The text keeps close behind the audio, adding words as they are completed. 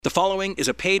The following is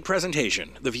a paid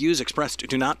presentation. The views expressed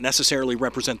do not necessarily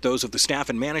represent those of the staff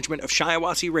and management of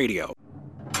Shiawassee Radio.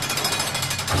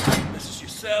 This is your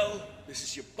cell. This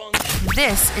is your bunk.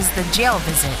 This is the jail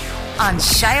visit on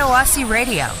Shiawassee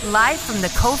Radio, live from the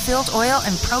Cofield Oil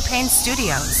and Propane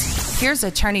Studios. Here's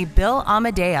attorney Bill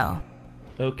Amadeo.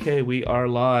 Okay, we are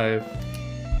live.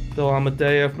 Bill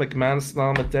Amadeo of McManus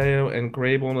and Amadeo and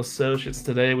Grable and Associates.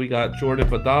 Today we got Jordan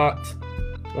Vedat,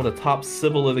 one of the top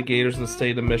civil litigators in the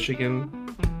state of Michigan.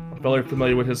 I'm fairly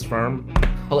familiar with his firm.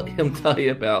 I'll let him tell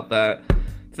you about that.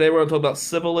 Today we're going to talk about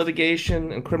civil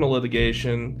litigation and criminal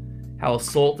litigation, how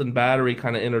assault and battery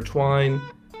kind of intertwine.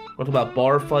 We'll talk about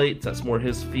bar fights, that's more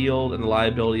his field, and the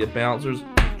liability of bouncers.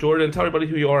 Jordan, tell everybody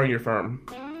who you are and your firm.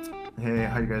 Hey,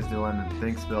 how you guys doing? And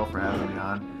thanks, Bill, for having me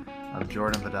on. I'm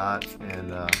Jordan Vedat,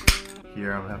 and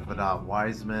here I have Vedat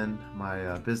Wiseman.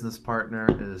 My business partner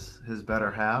is his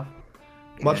better half.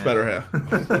 Much better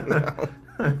half.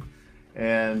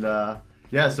 And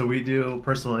so we do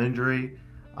personal injury,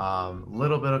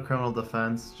 little bit of criminal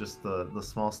defense, just the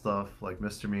small stuff like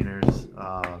misdemeanors,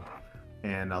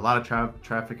 and a lot of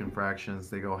traffic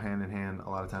infractions. They go hand in hand a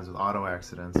lot of times with auto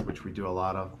accidents, which we do a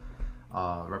lot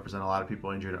of. Represent a lot of people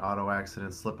injured in auto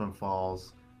accidents, slip and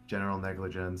falls, general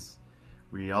negligence.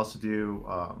 We also do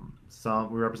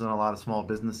we represent a lot of small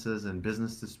businesses and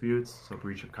business disputes, so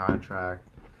breach of contract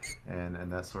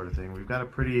and that sort of thing. We've got a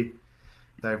pretty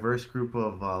diverse group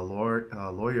of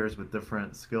lawyers with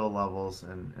different skill levels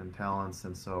and talents,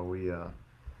 and so we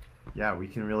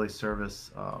can really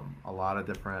service a lot of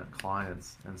different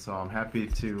clients. And so I'm happy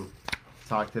to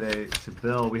talk today to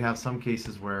Bill. We have some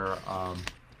cases where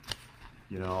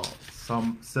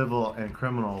some civil and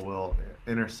criminal will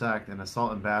intersect, and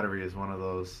assault and battery is one of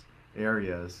those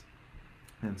areas.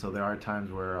 And so there are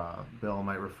times where Bill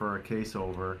might refer a case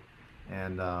over,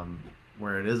 and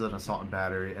where it is an assault and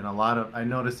battery. And I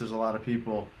noticed there's a lot of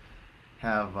people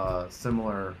have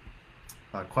similar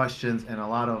questions and a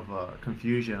lot of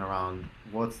confusion around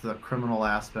what's the criminal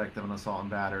aspect of an assault and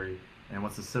battery and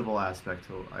what's the civil aspect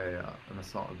to an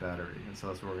assault and battery. And so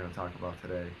that's what we're going to talk about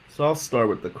today. So I'll start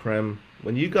with the crim.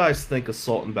 When you guys think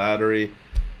assault and battery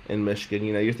in Michigan,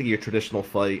 you think of your traditional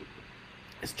fight.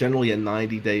 It's generally a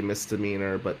 90-day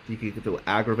misdemeanor, but you can do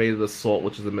aggravated assault,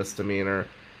 which is a misdemeanor.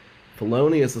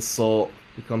 Felonious assault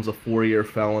becomes a 4-year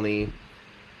felony. It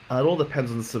all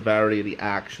depends on the severity of the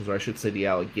actions, or I should say the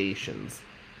allegations.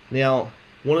 Now,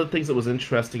 one of the things that was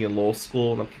interesting in law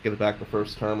school, and I'm kicking it back the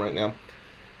first term right now,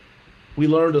 we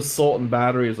learned assault and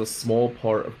battery is a small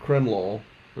part of crim law,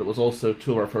 but it was also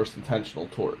two of our first intentional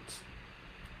torts.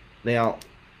 Now,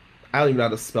 I don't even know how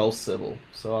to spell civil,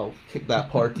 so I'll kick that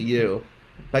part to you.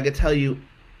 But I can tell you,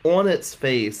 on its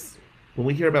face, when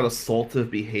we hear about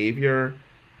assaultive behavior,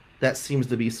 that seems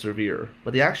to be severe.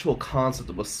 But the actual concept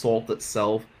of assault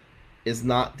itself is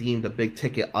not deemed a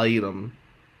big-ticket item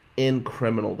in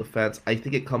criminal defense. I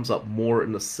think it comes up more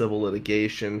in the civil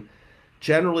litigation.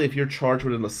 Generally, if you're charged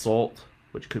with an assault,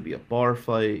 which could be a bar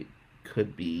fight,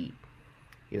 could be,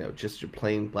 just your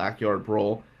plain backyard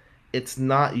brawl, it's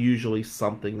not usually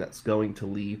something that's going to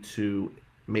lead to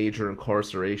major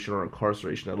incarceration or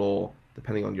incarceration at all,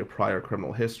 depending on your prior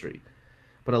criminal history.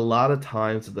 But a lot of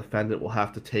times the defendant will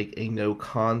have to take a no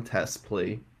contest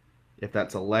plea, if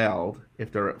that's allowed,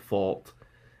 if they're at fault.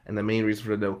 And the main reason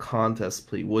for the no contest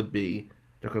plea would be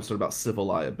they're concerned about civil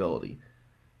liability.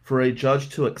 For a judge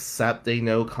to accept a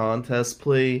no contest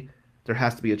plea, there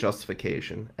has to be a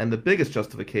justification. And the biggest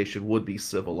justification would be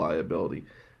civil liability.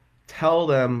 Tell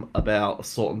them about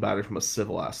assault and battery from a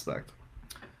civil aspect.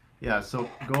 Yeah, so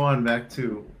going back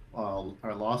to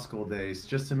our law school days,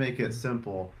 just to make it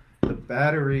simple, the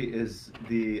battery is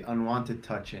the unwanted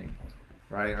touching,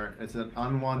 right? Or it's an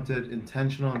unwanted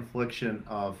intentional infliction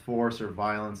of force or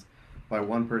violence by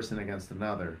one person against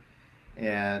another.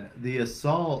 And the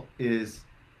assault is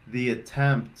the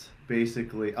attempt,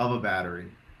 basically, of a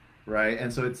battery, right?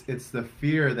 And so it's the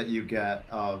fear that you get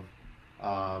of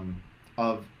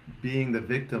being the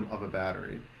victim of a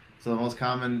battery. So the most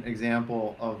common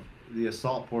example of the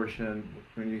assault portion,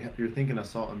 when you're thinking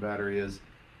assault and battery, is,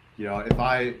 if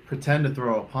I pretend to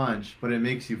throw a punch, but it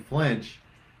makes you flinch,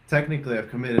 technically I've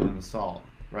committed an assault,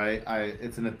 right?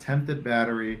 It's an attempted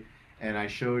battery, and I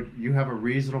showed you have a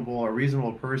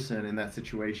reasonable person in that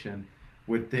situation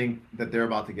would think that they're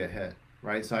about to get hit,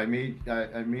 right? So I made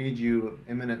you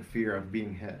imminent fear of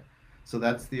being hit. So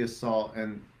that's the assault,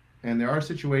 and there are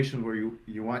situations where you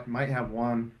might have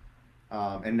one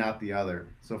and not the other.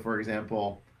 So for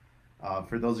example,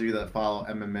 for those of you that follow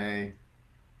MMA,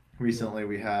 recently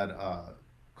we had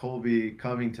Colby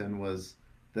Covington was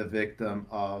the victim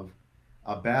of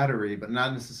a battery, but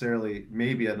not necessarily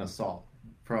maybe an assault.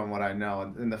 from what I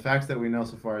know. And the facts that we know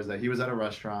so far is that he was at a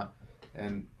restaurant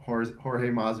and Jorge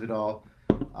Masvidal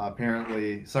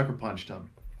apparently sucker punched him.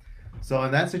 So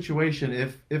in that situation,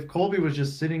 if Colby was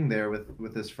just sitting there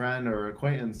with his friend or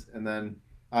acquaintance and then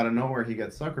out of nowhere he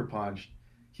gets sucker punched,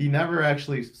 he never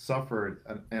actually suffered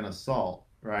an assault,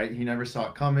 right? He never saw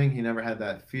it coming. He never had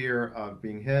that fear of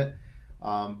being hit.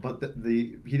 But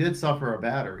he did suffer a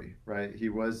battery, right? He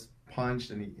was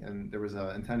punched and there was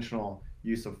an intentional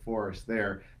use of force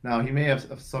there. Now, he may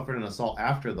have suffered an assault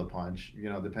after the punch,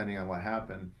 depending on what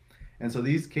happened. And so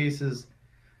these cases,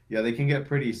 yeah, they can get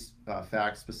pretty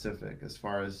fact specific as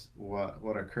far as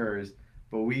what occurs.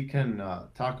 But we can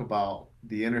talk about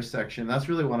the intersection. That's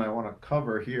really what I want to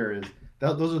cover here is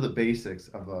those are the basics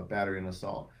of a battery and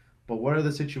assault. But what are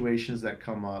the situations that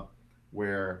come up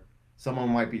where someone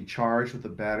might be charged with a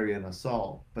battery and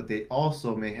assault, but they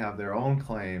also may have their own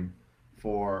claim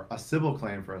for a civil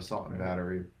claim for assault and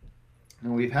battery?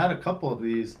 And we've had a couple of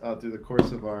these through the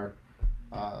course of our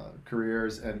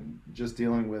careers, and just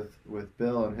dealing with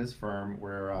Bill and his firm,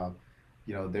 where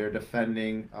they're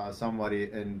defending somebody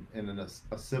in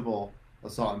a civil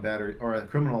assault and battery or a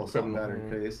criminal assault and battery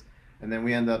case, and then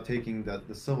we end up taking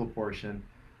the civil portion.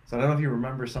 So I don't know if you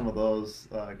remember some of those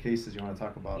cases you want to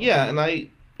talk about. Yeah, and I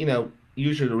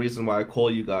usually the reason why I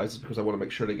call you guys is because I want to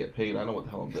make sure they get paid. I know what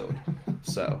the hell I'm doing.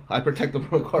 So I protect them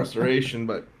from incarceration,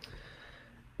 but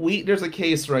there's a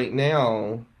case right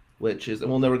now, which is, and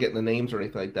we'll never get into names or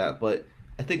anything like that, but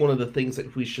I think one of the things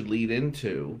that we should lead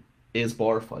into is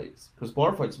bar fights, because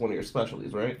bar fights is one of your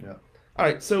specialties, right? Yeah. All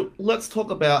right, so let's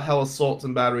talk about how assaults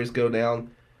and batteries go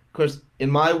down, because in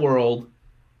my world,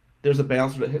 there's a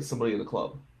bouncer that hits somebody in the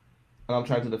club, and I'm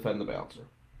trying to defend the bouncer.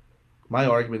 My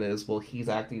argument is, well, he's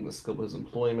acting in the scope of his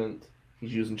employment,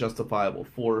 he's using justifiable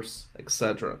force,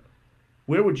 etc.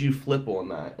 Where would you flip on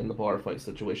that in the bar fight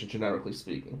situation, generically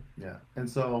speaking? Yeah, and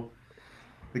so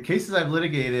the cases I've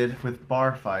litigated with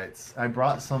bar fights, I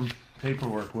brought some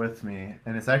paperwork with me,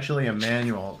 and it's actually a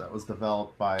manual that was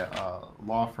developed by a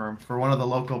law firm for one of the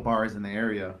local bars in the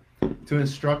area to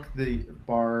instruct the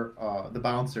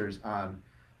bouncers on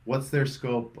what's their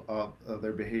scope of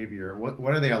their behavior,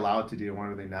 what are they allowed to do, and what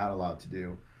are they not allowed to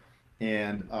do.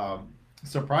 And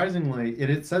surprisingly,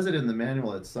 it says it in the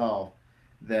manual itself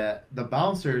that the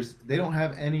bouncers, they don't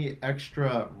have any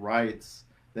extra rights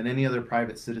than any other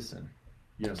private citizen,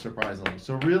 surprisingly.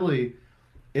 So really,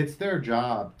 it's their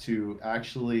job to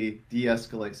actually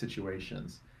de-escalate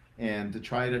situations and to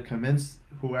try to convince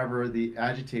whoever the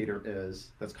agitator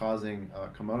is that's causing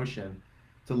commotion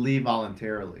to leave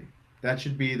voluntarily. That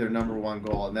should be their number one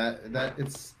goal, and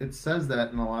it says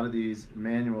that in a lot of these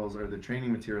manuals or the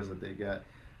training materials that they get,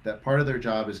 that part of their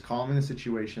job is calming the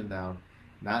situation down,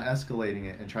 not escalating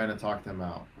it, and trying to talk them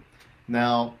out.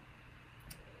 Now,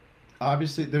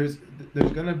 obviously, there's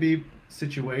going to be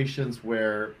situations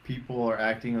where people are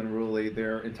acting unruly,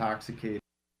 they're intoxicated,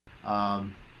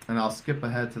 and I'll skip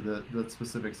ahead to the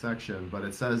specific section, but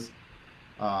it says,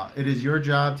 it is your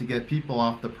job to get people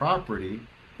off the property,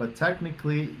 but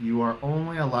technically you are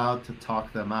only allowed to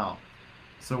talk them out.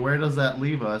 So where does that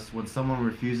leave us when someone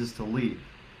refuses to leave?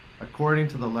 According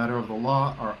to the letter of the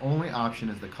law, our only option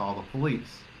is to call the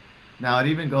police. Now, it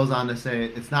even goes on to say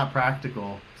it's not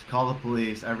practical to call the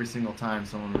police every single time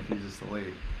someone refuses to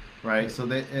leave, right? So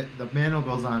the manual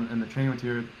goes on, and the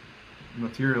training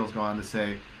materials go on to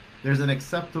say there's an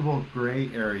acceptable gray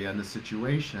area in the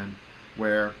situation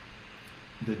where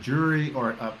the jury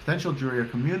or a potential jury or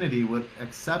community would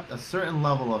accept a certain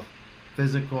level of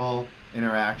physical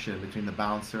interaction between the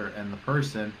bouncer and the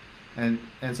person. And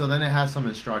so then it has some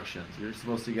instructions. You're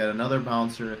supposed to get another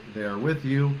bouncer there with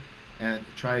you and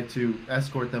try to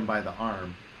escort them by the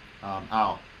arm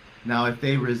out. Now, if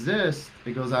they resist,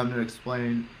 it goes on to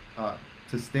explain,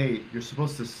 to state, you're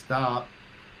supposed to stop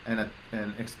and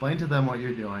explain to them what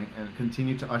you're doing and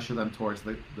continue to usher them towards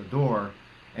the door.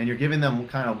 And you're giving them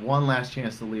kind of one last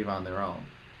chance to leave on their own.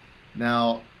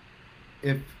 Now,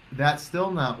 if that's still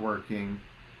not working,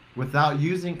 without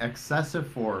using excessive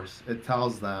force, it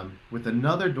tells them with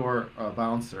another door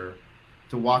bouncer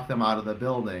to walk them out of the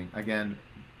building, again,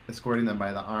 escorting them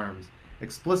by the arms.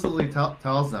 Explicitly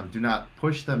tells them, do not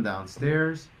push them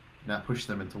downstairs, do not push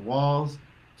them into walls,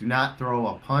 do not throw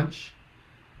a punch.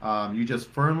 You just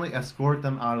firmly escort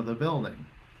them out of the building.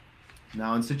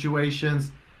 Now, in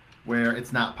situations where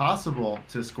it's not possible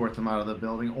to escort them out of the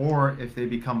building, or if they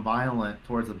become violent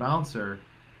towards the bouncer,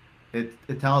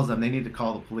 it tells them they need to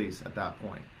call the police at that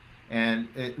point. And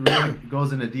it really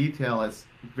goes into detail. It's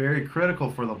very critical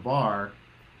for the bar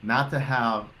not to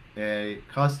have a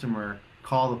customer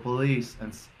call the police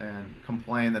and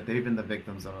complain that they've been the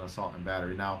victims of an assault and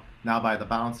battery now by the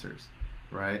bouncers.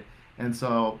 right? And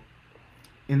so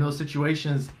in those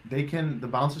situations, the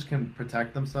bouncers can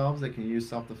protect themselves, they can use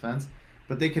self-defense,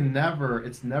 but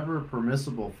it's never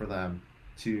permissible for them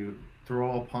to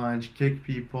throw a punch, kick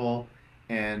people,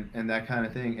 and that kind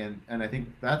of thing. And I think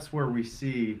that's where we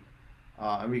see,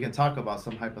 and we can talk about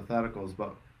some hypotheticals,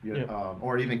 but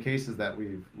or even cases that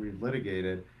we've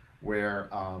litigated where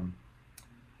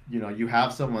you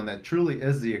have someone that truly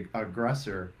is the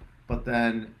aggressor, but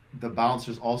then the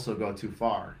bouncers also go too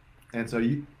far. And so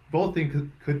both things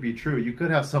could be true. You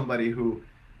could have somebody who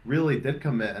really did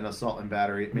commit an assault and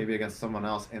battery, maybe against someone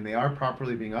else, and they are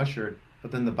properly being ushered,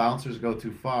 but then the bouncers go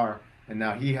too far, and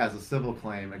now he has a civil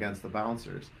claim against the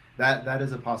bouncers. That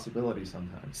is a possibility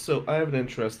sometimes. So I have an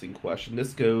interesting question.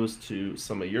 This goes to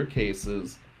some of your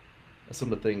cases,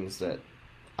 some of the things that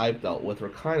I've dealt with or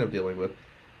kind of dealing with.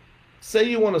 Say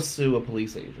you want to sue a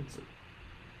police agency,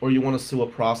 or you want to sue a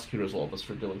prosecutor's office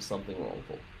for doing something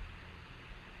wrongful.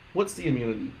 What's the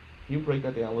immunity? Can you break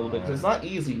that down a little bit? Because it's not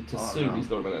easy to sue these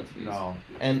government entities. No.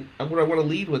 And what I want to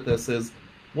lead with this is,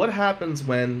 what happens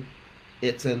when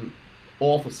it's an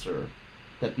officer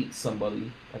that beats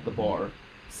somebody at the bar?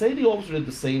 Say the officer did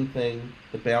the same thing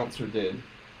the bouncer did,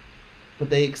 but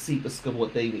they exceed the scope of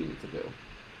what they needed to do.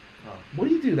 What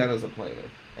do you do then as a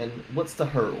plaintiff? And what's the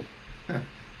hurdle?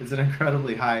 It's an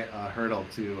incredibly high hurdle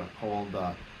to hold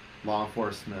law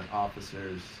enforcement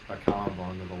officers accountable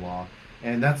under the law.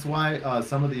 And that's why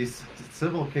some of these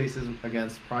civil cases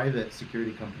against private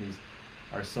security companies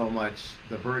are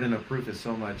the burden of proof is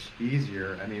so much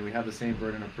easier. I mean, we have the same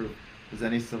burden of proof as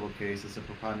any civil case. It's a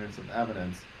preponderance of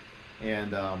evidence.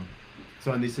 And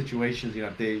so in these situations,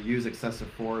 if they use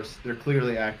excessive force, they're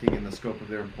clearly acting in the scope of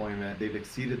their employment. They've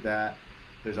exceeded that.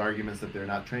 There's arguments that they're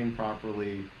not trained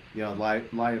properly.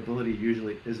 Liability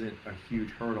usually isn't a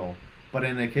huge hurdle. But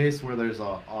in a case where there's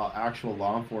a actual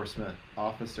law enforcement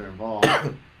officer involved,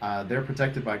 they're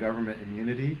protected by government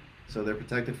immunity. So they're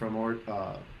protected from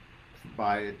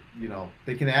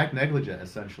they can act negligent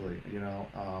essentially,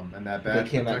 and that badge. They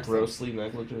can't act grossly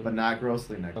negligent, but not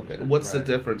grossly negligent. Okay, what's the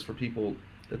difference for people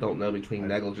that don't know between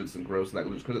negligence and gross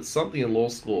negligence? Because it's something in law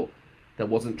school that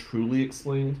wasn't truly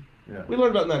explained. Yeah. We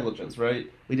learned about negligence, right?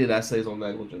 We did essays on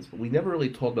negligence, but we never really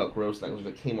talked about gross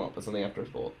negligence. It came up as an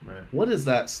afterthought. Right. What is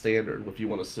that standard if you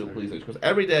want to sue police agents? Because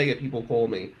every day I get people call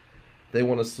me, they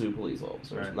want to sue police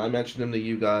officers. Right. And I mentioned them to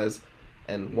you guys,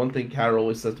 and one thing Carol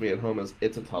always says to me at home is,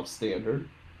 it's a tough standard.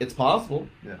 It's possible.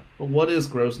 Yeah. But what is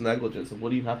gross negligence, and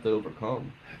what do you have to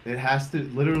overcome? It has to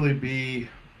literally be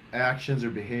actions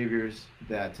or behaviors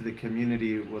that to the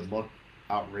community would look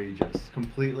outrageous,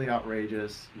 completely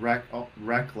outrageous,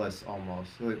 reckless almost.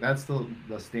 So that's the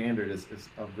standard is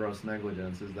of gross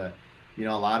negligence, is that a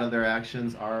lot of their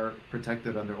actions are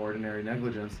protected under ordinary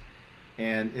negligence,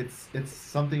 and it's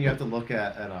something you have to look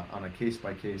at on a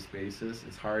case-by-case basis.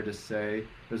 It's hard to say.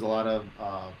 There's a lot of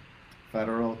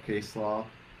federal case law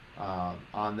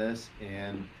on this,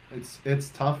 and it's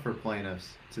tough for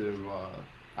plaintiffs to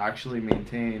actually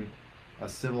maintain a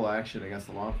civil action against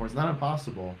the law enforcement. It's not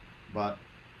impossible, but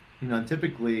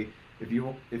typically, if you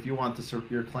want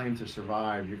your claim to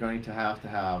survive, you're going to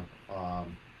have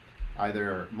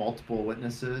either multiple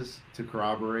witnesses to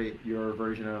corroborate your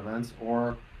version of events,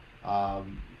 or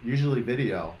usually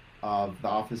video of the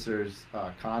officer's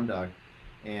conduct,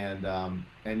 and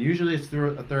usually it's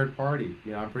through a third party.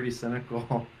 I'm pretty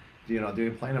cynical,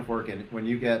 doing plaintiff work, and when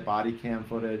you get body cam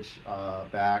footage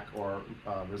back or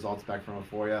results back from a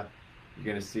FOIA, you're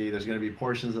going to see there's going to be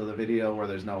portions of the video where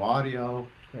there's no audio.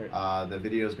 Right. The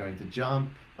video is going to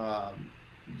jump,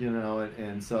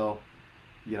 and so,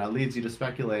 it leads you to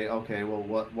speculate. Okay, well,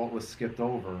 what was skipped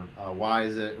over? Why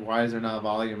is there not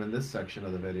volume in this section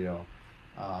of the video?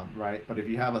 Right. But if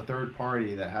you have a third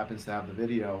party that happens to have the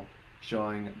video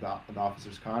showing the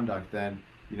officer's conduct, then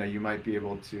you might be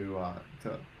able to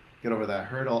get over that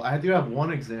hurdle. I do have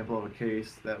one example of a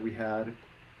case that we had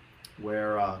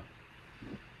where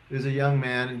there's a young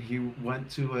man, and he went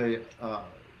to a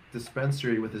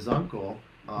dispensary with his uncle,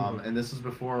 and this was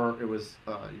before it was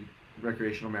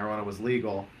recreational marijuana was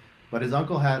legal, but his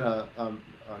uncle had a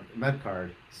med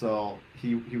card, so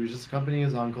he was just accompanying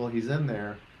his uncle. He's in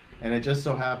there, and it just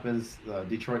so happens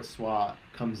Detroit SWAT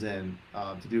comes in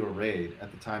to do a raid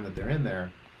at the time that they're in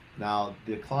there. Now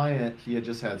the client, he had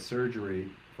just had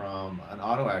surgery from an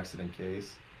auto accident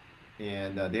case,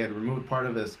 and they had removed part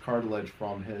of his cartilage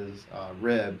from his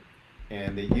rib,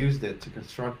 and they used it to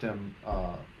construct him.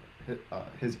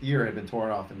 His ear had been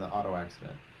torn off in the auto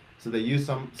accident, so they used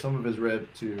some of his rib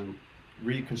to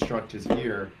reconstruct his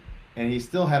ear, and he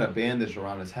still had a bandage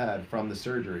around his head from the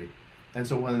surgery. And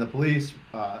so when the police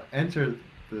entered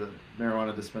the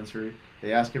marijuana dispensary,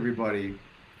 they ask everybody,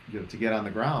 to get on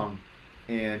the ground,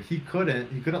 and he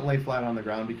couldn't lay flat on the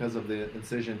ground because of the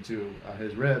incision to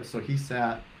his ribs. So he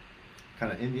sat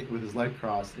kind of with his leg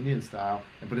crossed, Indian style,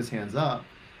 and put his hands up.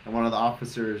 And one of the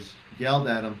officers yelled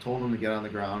at him, told him to get on the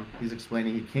ground. He's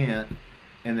explaining he can't,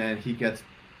 and then he gets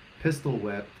pistol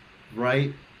whipped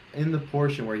right in the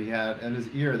portion where he had in his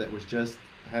ear that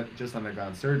had just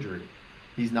undergone surgery.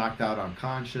 He's knocked out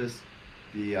unconscious.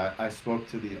 I spoke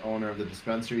to the owner of the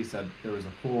dispensary. He said there was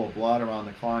a pool of blood around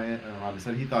the client and around his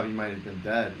head. He thought he might have been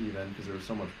dead even because there was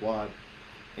so much blood.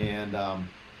 And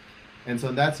so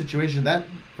in that situation,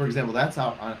 for example, that's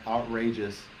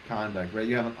outrageous conduct, right?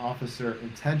 You have an officer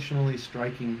intentionally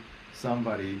striking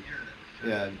somebody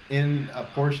in a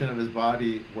portion of his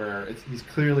body where he's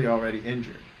clearly already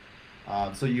injured.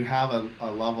 So you have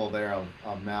a level there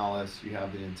of malice. You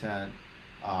have the intent,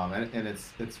 and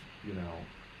it's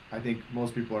I think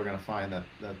most people are going to find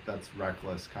that's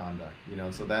reckless conduct.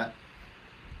 So that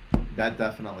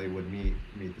definitely would meet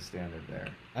the standard there.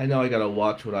 I know I got to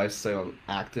watch what I say on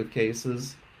active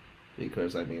cases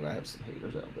because I have some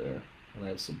haters out there, and I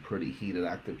have some pretty heated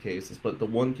active cases. But the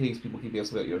one case people keep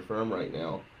asking about your firm right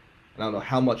now, and I don't know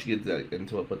how much you get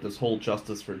into it, but this whole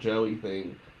Justice for Joey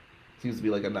thing seems to be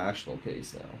like a national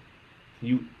case now. Can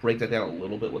you break that down a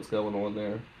little bit? What's going on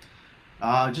there?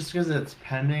 Just because it's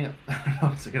pending, I don't know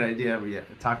if it's a good idea. We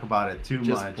talk about it too much.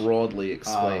 Just broadly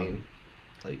explain,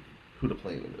 who the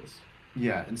plaintiff is.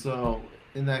 Yeah, and so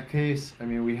in that case,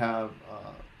 we have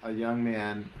a young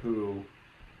man who,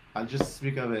 I just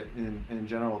speak of it in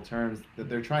general terms, that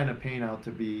they're trying to paint out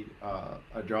to be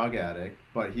a drug addict,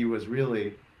 but he was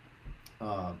really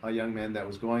a young man that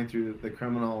was going through the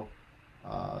criminal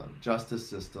justice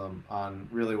system on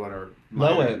really what are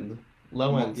low end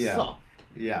yeah, stuff.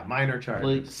 Yeah, minor charges.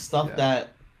 Like stuff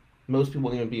that most people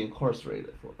won't even be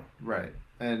incarcerated for. Right.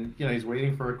 And, he's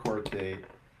waiting for a court date,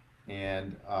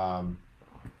 and,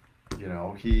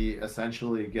 he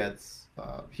essentially gets,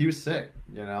 he was sick,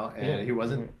 and he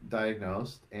wasn't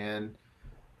diagnosed. And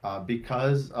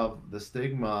because of the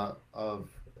stigma of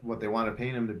what they want to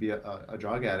paint him to be a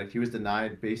drug addict, he was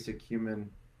denied basic human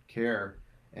care.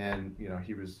 And,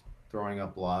 he was throwing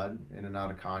up blood in and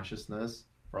out of consciousness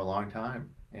for a long time.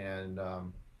 And,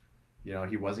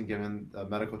 he wasn't given the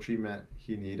medical treatment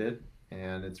he needed.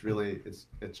 And it's really,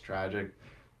 it's tragic.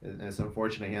 And it's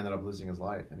unfortunate he ended up losing his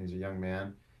life. And he's a young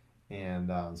man.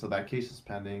 And so that case is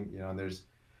pending. And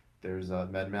there's a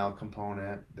med mal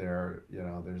component. There's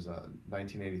a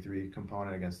 1983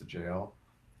 component against the jail.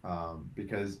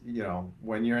 Because,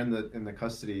 when you're in the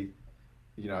custody,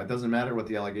 it doesn't matter what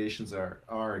the allegations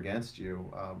are against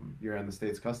you. You're in the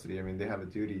state's custody. They have a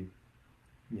duty,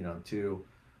 to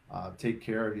take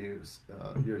care of you,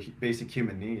 your basic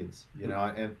human needs,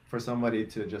 and for them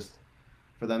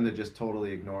to just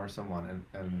totally ignore someone.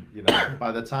 And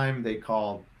by the time they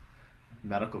called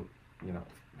medical,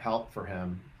 help for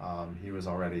him, he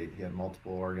had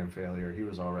multiple organ failure. He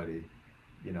was already,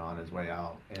 on his way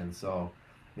out. And so,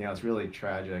 it's really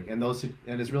tragic. And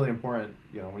it's really important,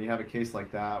 when you have a case like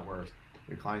that where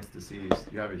your client's deceased,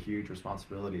 you have a huge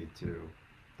responsibility to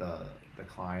the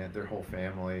client, their whole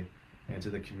family, and to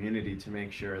the community to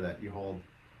make sure that you hold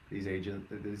these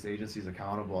agencies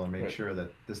accountable and make sure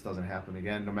that this doesn't happen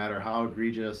again, no matter how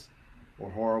egregious or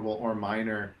horrible or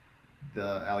minor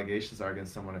the allegations are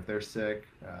against someone. If they're sick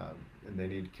and they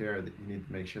need care, that you need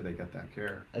to make sure they get that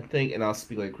care. I think, and I'll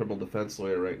speak like a criminal defense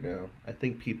lawyer right now, I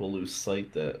think people lose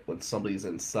sight that when somebody's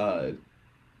inside,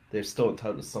 they're still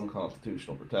entitled to some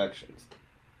constitutional protections.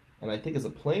 And I think as a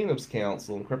plaintiff's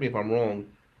counsel, and correct me if I'm wrong,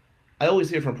 I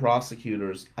always hear from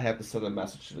prosecutors, I have to send a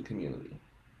message to the community.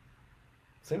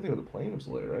 Same thing with a plaintiff's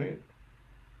lawyer, right?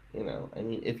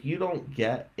 If you don't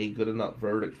get a good enough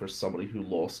verdict for somebody who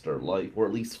lost their life, or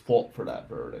at least fought for that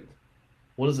verdict,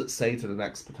 what does it say to the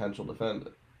next potential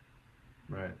defendant?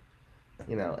 Right.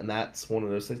 And that's one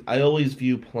of those things. I always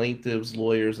view plaintiffs,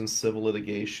 lawyers in civil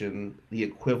litigation, the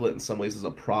equivalent in some ways as a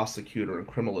prosecutor in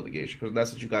criminal litigation, because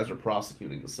that's what you guys are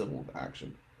prosecuting, the civil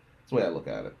action. That's the way I look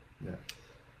at it. Yeah.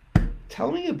 Tell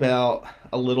me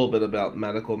a little bit about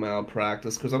medical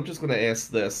malpractice, because I'm just going to ask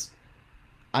this.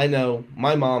 I know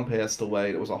my mom passed away.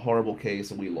 It was a horrible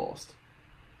case, and we lost.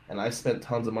 And I spent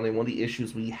tons of money. One of the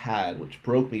issues we had, which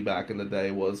broke me back in the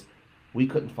day, was we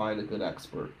couldn't find a good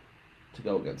expert to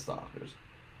go against doctors.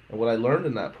 And what I learned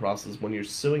in that process, when you're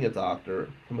suing a doctor,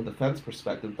 from a defense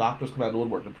perspective, doctors come out of the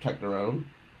woodwork to protect their own,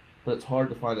 but it's hard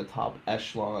to find a top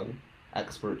echelon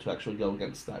expert to actually go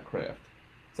against that craft.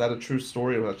 Is that a true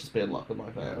story, or that's just bad luck in my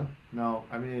family? No,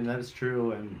 that is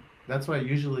true, and that's why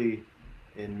usually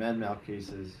in med mal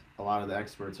cases, a lot of the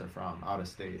experts are from out of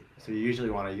state. So you usually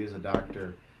want to use a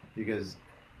doctor because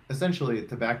essentially,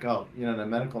 to back up, in a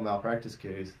medical malpractice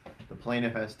case, the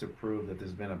plaintiff has to prove that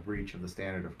there's been a breach of the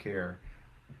standard of care.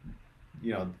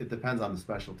 It depends on the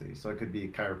specialty. So it could be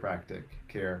chiropractic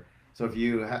care. So if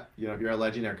you if you're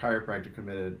alleging a chiropractor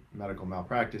committed medical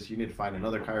malpractice, you need to find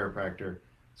another chiropractor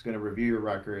who's going to review your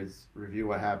records, review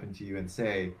what happened to you, and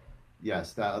say,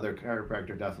 yes, that other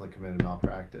chiropractor definitely committed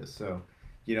malpractice. So,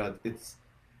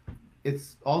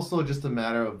 it's also just a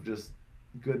matter of just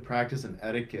good practice and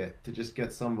etiquette to just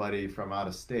get somebody from out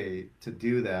of state to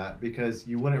do that, because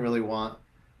you wouldn't really want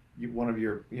one of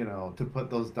your, to put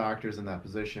those doctors in that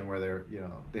position where they're,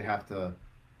 they have to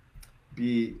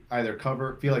be either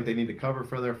feel like they need to cover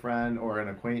for their friend or an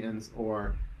acquaintance,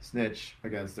 or snitch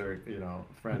against their,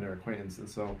 friend or acquaintance. And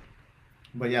so,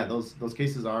 but yeah, those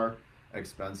cases are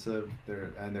expensive.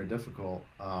 They're difficult.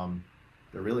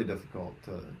 They're really difficult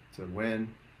to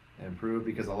win and prove,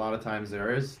 because a lot of times there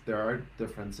are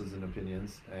differences in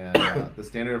opinions, and the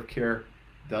standard of care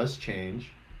does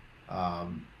change,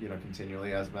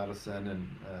 continually as medicine and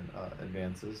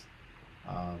advances.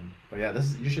 But yeah,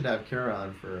 you should have Kara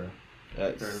on for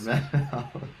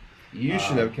You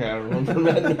should have Kara on for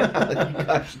med. You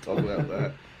guys should talk about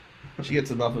that. She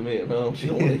gets enough of me at home. She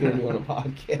don't want to hear me on a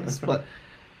podcast. But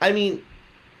I mean,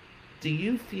 do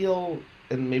you feel,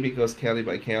 and maybe it goes county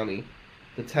by county,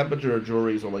 the temperature of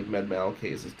juries on like med mal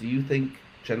cases, do you think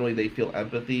generally they feel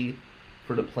empathy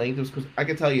for the plaintiffs? Because I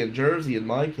can tell you in Jersey, in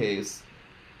my case,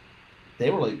 they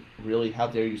were like, really, how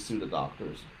dare you sue the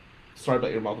doctors? Sorry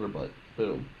about your mother, but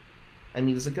boom. I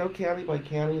mean, does it go county by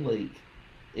county? Like,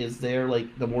 is there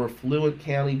like the more fluid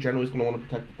county generally is going to want to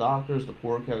protect the doctors, the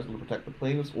poorer county is going to protect the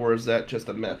plaintiffs, or is that just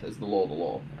a myth? Is the law the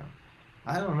law? Yeah.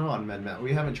 I don't know on med mal.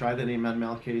 We haven't tried any med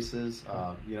mal cases.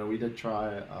 We did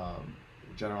try a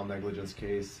general negligence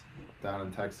case down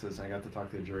in Texas. I got to talk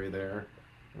to the jury there.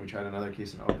 And we tried another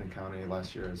case in Oakland County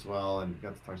last year as well, and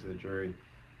got to talk to the jury.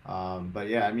 But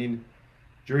yeah, I mean,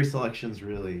 jury selection is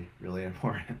really, really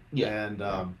important. Yeah.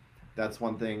 And that's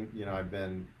one thing, I've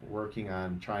been working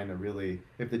on, trying to really,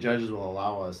 if the judges will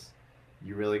allow us,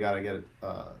 you really got to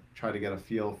try to get a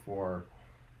feel for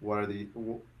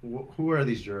who are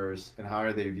these jurors and how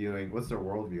are they viewing, what's their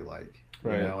worldview like,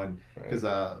 right. And because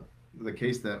the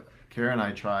case that Kara and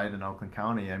I tried in Oakland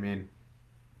County, I mean,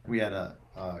 we had a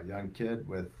young kid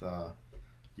with,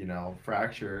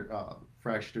 fractured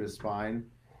his spine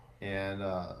and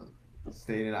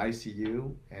stayed in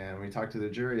ICU, and we talked to the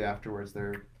jury afterwards.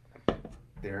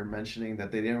 They're mentioning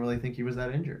that they didn't really think he was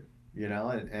that injured,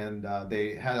 and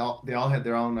they all had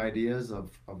their own ideas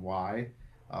of why.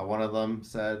 One of them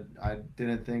said, I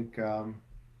didn't think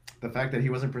the fact that he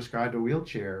wasn't prescribed a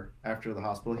wheelchair after the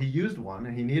hospital, he used one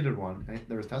and he needed one.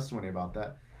 There was testimony about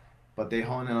that. But they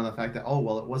hone in on the fact that,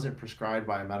 it wasn't prescribed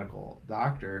by a medical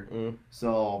doctor.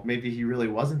 So maybe he really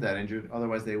wasn't that injured.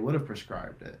 Otherwise, they would have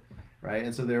prescribed it. Right.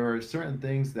 And so there were certain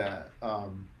things that,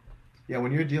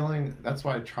 when you're dealing, that's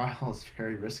why trial is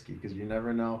very risky, because you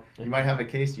never know. You might have a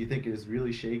case you think is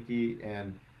really shaky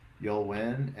and you'll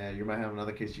win, and you might have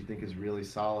another case you think is really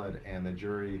solid, and the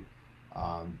jury,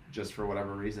 just for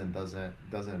whatever reason,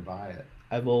 doesn't buy it.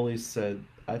 I've always said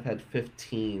I've had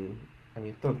 15, I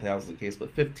mean, 1,000 cases,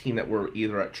 but 15 that were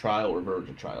either at trial or verge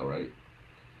of trial, right?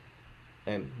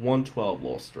 And 112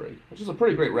 lost straight, which is a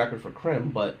pretty great record for Crim,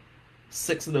 but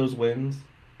 6 of those wins,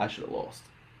 I should have lost.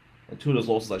 And 2 of those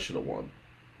losses, I should have won.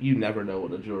 You never know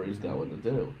what a jury's going to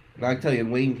do. And I tell you, in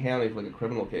Wayne County, for like a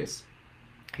criminal case,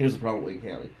 here's the problem with Wayne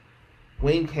County.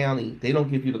 Wayne County, they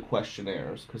don't give you the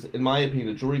questionnaires, because in my opinion,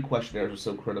 the jury questionnaires are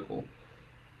so critical.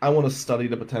 I want to study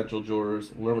the potential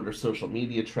jurors, learn what their social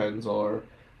media trends are.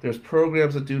 There's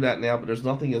programs that do that now, but there's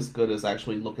nothing as good as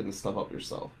actually looking this stuff up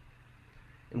yourself.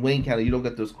 In Wayne County, you don't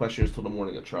get those questionnaires till the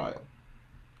morning of trial.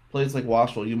 Places like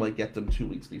Washville, you might get them 2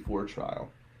 weeks before trial.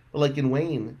 But like in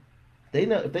Wayne, they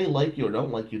know if they like you or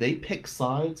don't like you, they pick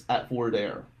sides at voir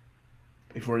dire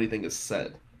before anything is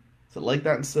said. Is it like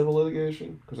that in civil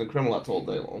litigation? Because in criminal, that's all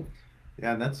day long.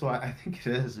 Yeah, and that's why I think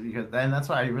it is, because then that's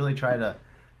why I really try to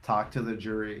talk to the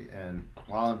jury, and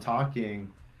while I'm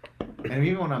talking, and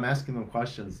even when I'm asking them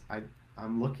questions,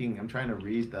 I'm trying to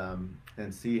read them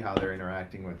and see how they're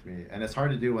interacting with me, and it's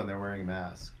hard to do when they're wearing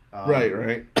masks.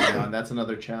 Right. And that's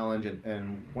another challenge,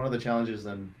 and one of the challenges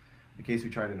in the case we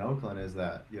tried in Oakland is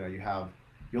that you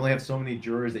only have so many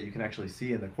jurors that you can actually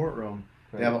see in the courtroom.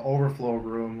 They have an overflow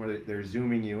room where they're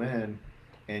zooming you in,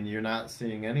 and you're not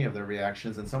seeing any of their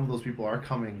reactions. And some of those people are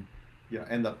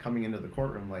end up coming into the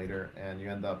courtroom later, and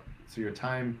so your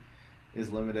time is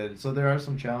limited. So there are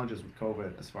some challenges with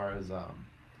COVID as far as,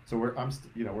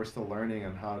 we're still learning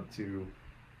on how to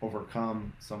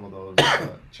overcome some of those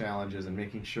challenges, and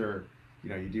making sure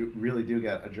you really do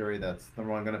get a jury that's,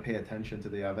 number one, going to pay attention to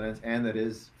the evidence and that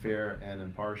is fair and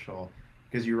impartial.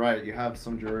 Because you're right, you have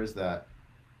some jurors that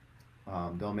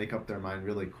they'll make up their mind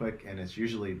really quick, and it's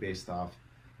usually based off,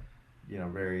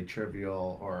 very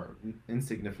trivial or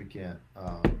insignificant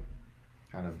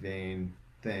kind of vain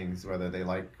things, whether they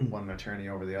like one attorney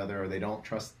over the other or they don't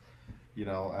trust.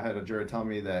 I had a juror tell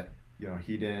me that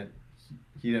he didn't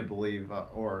believe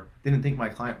or didn't think my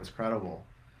client was credible,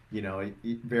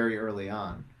 very early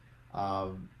on.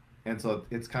 And so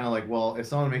it's kind of like, well, if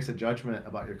someone makes a judgment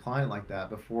about your client like that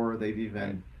before they've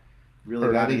even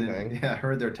really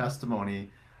heard their testimony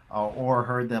or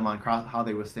heard them on how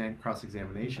they withstand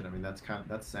cross-examination, I mean, that's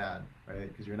sad, right?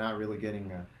 Because you're not really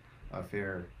getting a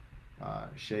fair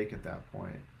shake at that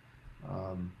point.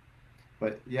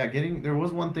 But yeah, there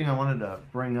was one thing I wanted to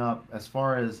bring up as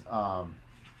far as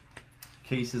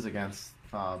cases against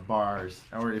bars,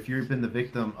 or if you've been the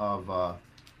victim of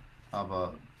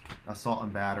a assault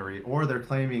and battery, or they're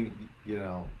claiming,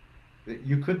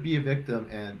 you could be a victim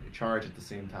and charged at the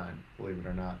same time, believe it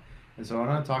or not. And so what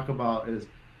I want to talk about is,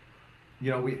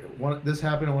 this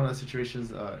happened in one of the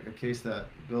situations, a case that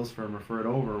Bill's firm referred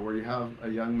over, where you have a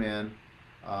young man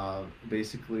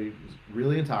basically was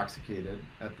really intoxicated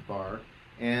at the bar,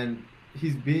 and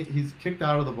he's kicked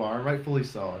out of the bar, rightfully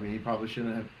so. I mean, he probably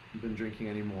shouldn't have been drinking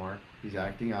anymore. He's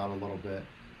acting out a little bit.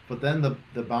 But then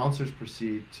the bouncers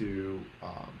proceed to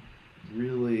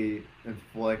really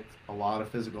inflict a lot of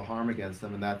physical harm against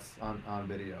them, and that's on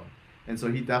video. And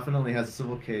so he definitely has a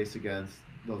civil case against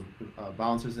those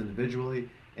bouncers individually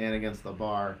and against the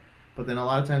bar. But then a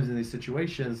lot of times in these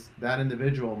situations, that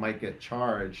individual might get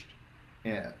charged.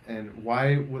 And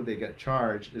why would they get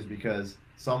charged is because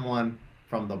someone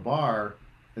from the bar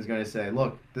is going to say,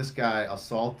 look, this guy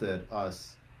assaulted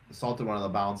one of the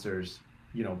bouncers,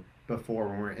 before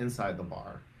when we were inside the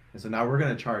bar. And so now we're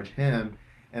going to charge him.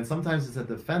 And sometimes it's a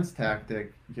defense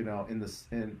tactic,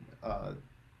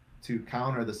 to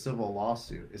counter the civil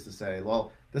lawsuit, is to say,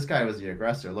 well, this guy was the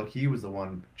aggressor. Look, he was the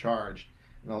one charged.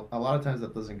 And a lot of times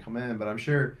that doesn't come in, but I'm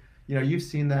sure, you've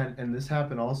seen that, and this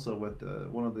happened also with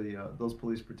one of those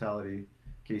police brutality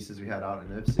cases we had out in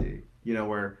Ipsy,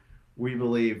 where we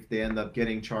believe they end up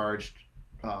getting charged,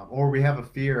 or we have a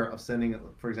fear of sending,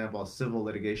 for example, a civil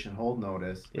litigation hold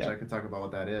notice, which I can talk about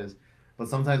what that is. But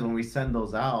sometimes when we send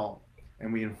those out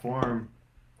and we inform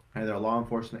either a law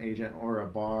enforcement agent or a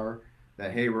bar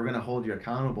that, hey, we're going to hold you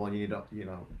accountable and you need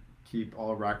to, keep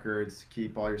all records,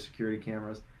 keep all your security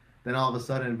cameras, then all of a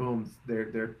sudden, boom,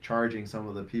 they're charging some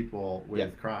of the people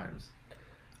with crimes.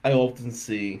 I often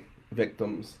see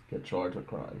victims get charged with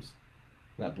crimes.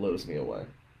 That blows me away.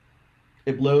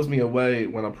 It blows me away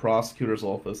when a prosecutor's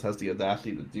office has the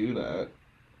audacity to do that.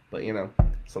 But,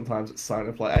 sometimes it's sign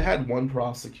of flight. I had one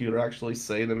prosecutor actually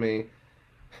say to me,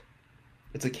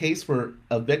 it's a case where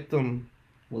a victim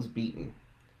was beaten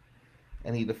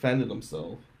and he defended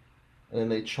himself, and then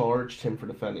they charged him for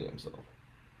defending himself.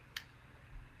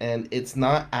 And it's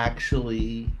not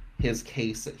actually his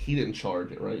case that he didn't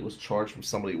charge it, right? It was charged from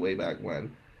somebody way back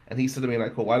when. And he said to me, and I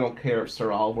quote, I don't care if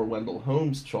Sir Oliver Wendell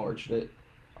Holmes charged it,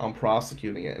 I'm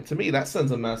prosecuting it. And to me, that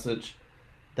sends a message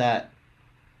that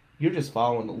you're just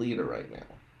following the leader right now.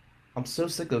 I'm so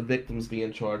sick of victims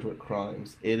being charged with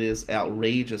crimes. It is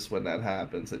outrageous when that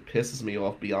happens. It pisses me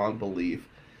off beyond belief.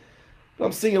 But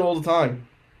I'm seeing it all the time.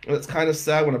 And it's kind of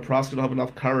sad when a prosecutor don't have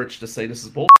enough courage to say this is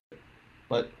bullshit.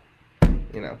 But,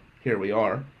 here we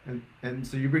are. And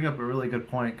so you bring up a really good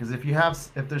point, because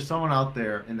if there's someone out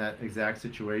there in that exact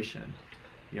situation,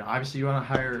 obviously you want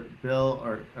to hire Bill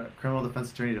or a criminal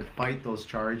defense attorney to fight those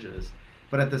charges.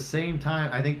 But at the same time,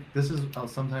 I think this is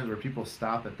sometimes where people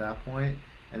stop at that point.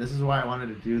 And this is why I wanted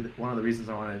to do, one of the reasons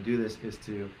I wanted to do this is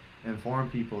to inform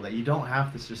people that you don't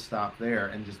have to just stop there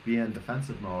and just be in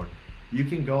defensive mode. You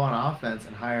can go on offense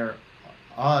and hire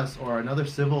us or another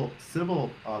civil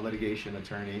litigation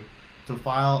attorney to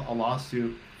file a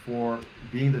lawsuit for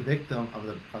being the victim of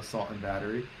the assault and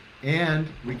battery. And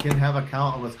we can have a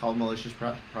count of what's called malicious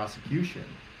prosecution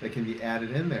that can be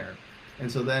added in there. And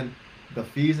so then the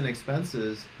fees and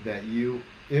expenses that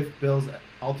if Bill's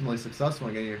ultimately successful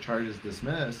in getting your charges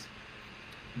dismissed,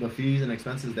 the fees and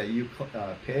expenses that you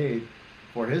paid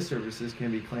for his services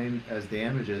can be claimed as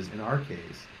damages in our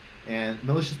case. And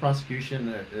malicious prosecution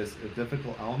is a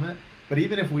difficult element. But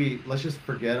even if let's just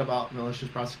forget about malicious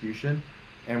prosecution,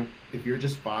 and if you're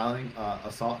just filing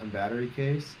assault and battery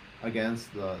case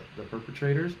against the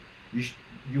perpetrators,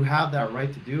 you have that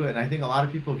right to do it. And I think a lot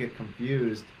of people get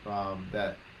confused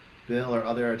that Bill or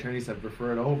other attorneys have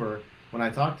referred over. When I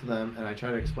talk to them and I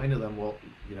try to explain to them, well,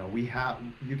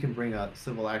 you can bring a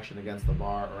civil action against the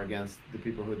bar or against the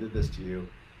people who did this to you.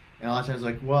 And a lot of times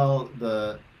like, well,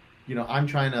 I'm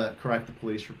trying to correct the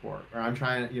police report, or I'm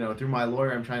trying to, through my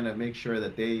lawyer, I'm trying to make sure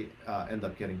that they end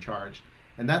up getting charged.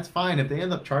 And that's fine. If they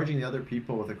end up charging the other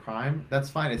people with a crime, that's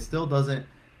fine. It still doesn't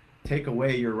take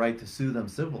away your right to sue them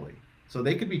civilly. So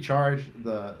they could be charged,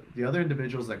 the other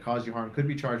individuals that caused you harm could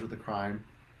be charged with a crime,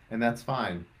 and that's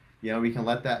fine. We can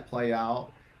let that play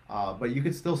out, but you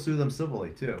could still sue them civilly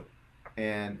too.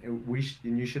 And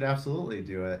you should absolutely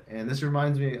do it. And this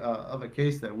reminds me of a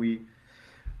case that we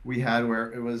had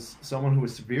where it was someone who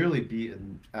was severely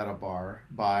beaten at a bar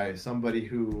by somebody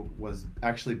who was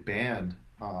actually banned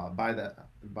by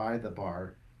the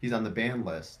bar. He's on the ban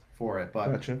list for it,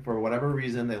 but Gotcha. For whatever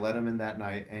reason they let him in that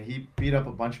night, and he beat up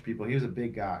a bunch of people. He was a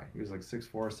big guy. He was like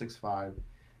 6'4", 6'5",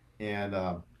 and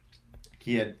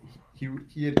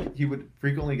he would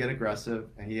frequently get aggressive,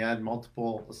 and he had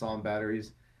multiple assault and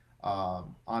batteries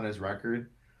on his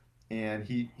record, and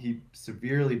he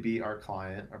severely beat our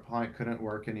client. Our client couldn't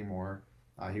work anymore.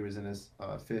 He was in his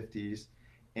 50s,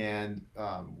 and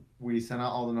we sent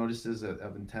out all the notices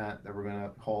of intent that we're going to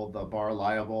hold the bar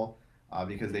liable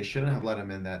because they shouldn't have let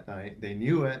him in that night. They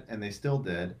knew it, and they still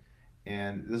did,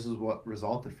 and this is what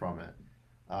resulted from it.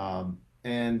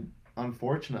 And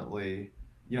unfortunately,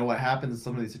 what happens in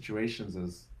some of these situations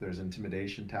is there's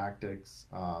intimidation tactics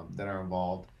that are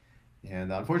involved.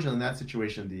 And unfortunately, in that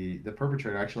situation, the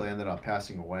perpetrator actually ended up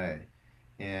passing away.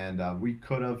 And we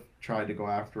could have tried to go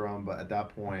after him, but at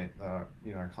that point,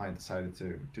 our client decided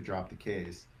to drop the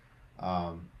case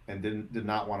and did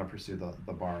not want to pursue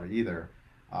the bar either.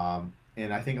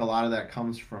 And I think a lot of that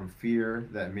comes from fear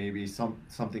that maybe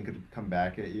something could come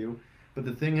back at you. But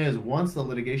the thing is, once the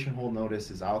litigation hold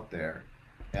notice is out there,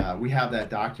 we have that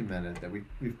documented, that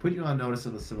we've put you on notice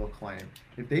of a civil claim.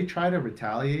 If they try to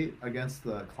retaliate against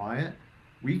the client,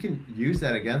 we can use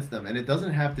that against them. And it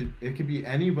doesn't have to, it could be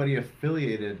anybody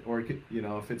affiliated, or it could,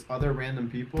 if it's other random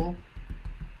people.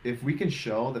 If we can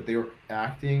show that they were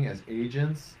acting as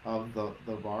agents of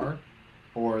the bar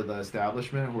or the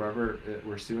establishment, whoever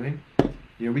we're suing,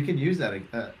 we can use that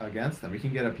against them. We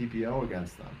can get a PPO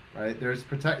against them, right? There's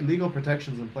legal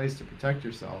protections in place to protect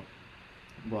yourself.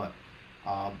 But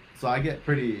so I get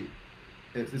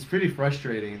it's pretty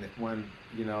frustrating that when,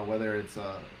 whether it's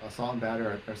assault and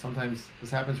battery, or sometimes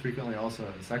this happens frequently also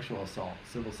in sexual assault,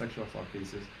 civil sexual assault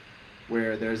cases,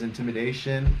 where there's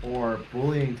intimidation or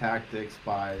bullying tactics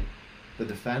by the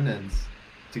defendants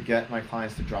to get my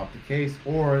clients to drop the case,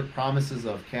 or promises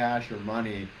of cash or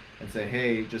money and say,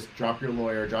 hey, just drop your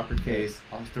lawyer, drop your case,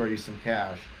 I'll throw you some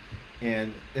cash.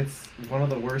 And it's one of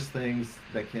the worst things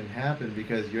that can happen,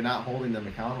 because you're not holding them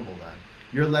accountable then.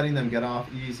 You're letting them get off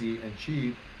easy and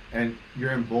cheap, and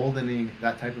you're emboldening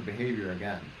that type of behavior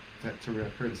again to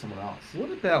reoccur to someone else.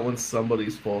 What about when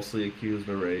somebody's falsely accused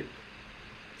of rape?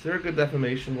 Is there a good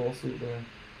defamation lawsuit there?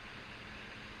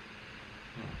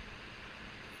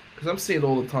 Because I'm seeing it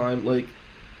all the time. Like,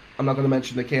 I'm not going to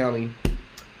mention the county,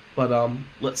 but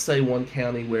let's say one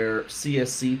county where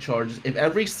CSC charges, if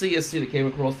every CSC that came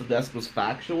across the desk was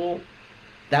factual,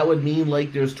 that would mean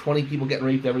like there's 20 people getting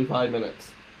raped every 5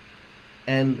 minutes.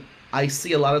 And I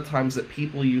see a lot of times that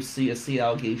people use CSC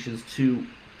allegations to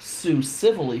sue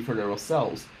civilly for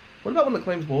themselves. What about when the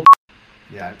claim's bullshit?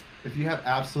 Yeah, if you have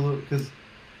absolute, because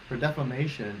for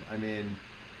defamation, I mean,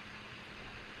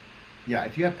 yeah,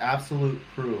 if you have absolute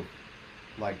proof,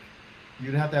 like,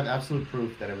 you'd have to have absolute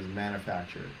proof that it was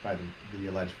manufactured by the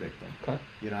alleged victim. Okay.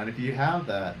 And if you have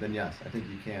that, then yes, I think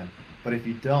you can. But if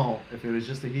you don't, if it was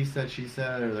just a he said, she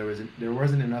said, or there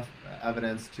wasn't enough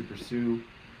evidence to pursue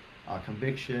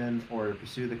conviction or to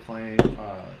pursue the claim,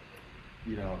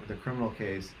 the criminal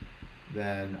case,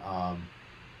 then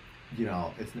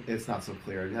it's not so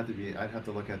clear. I'd have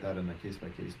to look at that on a case by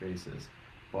case basis.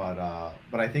 But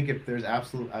I think if there's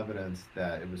absolute evidence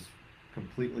that it was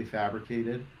completely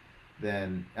fabricated,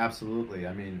 then absolutely.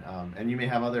 I mean, and you may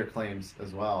have other claims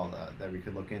as well that we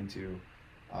could look into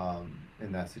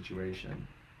in that situation.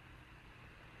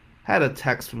 Had a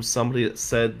text from somebody that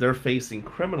said they're facing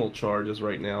criminal charges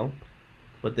right now,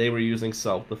 but they were using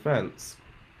self-defense.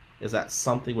 Is that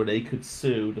something where they could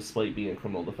sue despite being a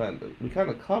criminal defendant? We kind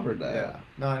of covered that. Yeah,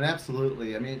 no, and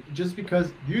absolutely. I mean, just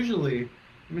because usually,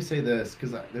 let me say this,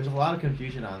 because there's a lot of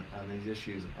confusion on these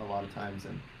issues a lot of times,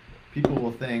 and people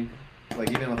will think, like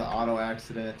even with an auto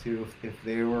accident too, if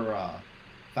they were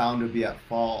found to be at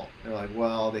fault, they're like,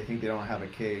 well, they think they don't have a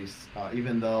case,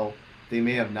 even though they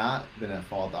may have not been at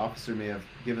fault. The officer may have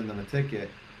given them a ticket.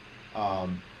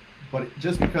 But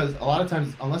just because a lot of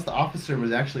times, unless the officer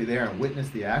was actually there and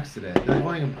witnessed the accident, they're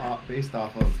going based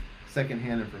off of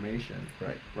secondhand information.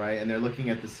 Right. And they're looking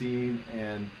at the scene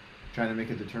and trying to make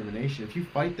a determination. If you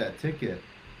fight that ticket,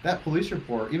 that police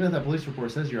report, even if that police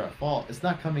report says you're at fault, it's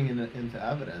not coming into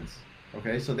evidence.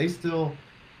 Okay, so they still,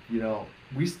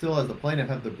 we still as the plaintiff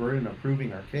have the burden of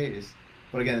proving our case.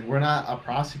 But again, we're not a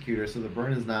prosecutor, so the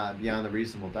burden is not beyond a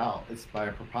reasonable doubt. It's by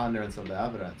a preponderance of the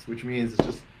evidence, which means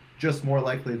it's just more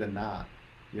likely than not.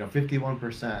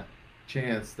 51%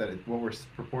 chance that what we're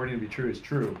purporting to be true is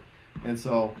true. And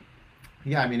so,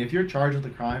 yeah, I mean, if you're charged with a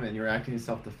crime and you're acting in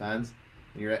self-defense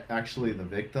and you're actually the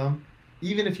victim,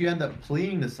 even if you end up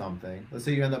pleading to something, let's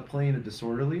say you end up pleading to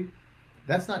disorderly,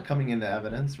 that's not coming into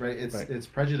evidence, right? It's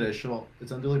prejudicial.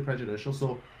 It's unduly prejudicial.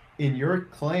 So in your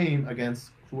claim against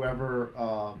whoever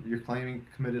you're claiming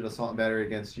committed assault and battery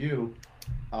against you,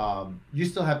 you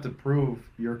still have to prove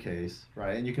your case,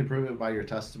 right? And you can prove it by your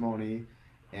testimony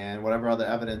and whatever other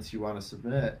evidence you want to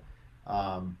submit.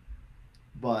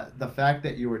 But the fact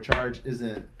that you were charged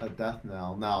isn't a death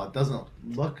knell. Now, it doesn't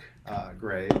look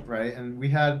great, right? And we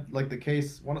had, like, the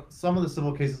case, some of the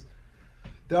civil cases,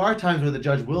 there are times where the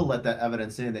judge will let that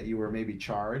evidence in that you were maybe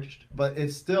charged, but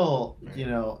it's still,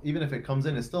 even if it comes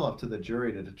in, it's still up to the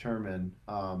jury to determine,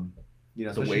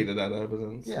 the weight of that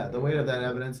evidence. Yeah, the weight of that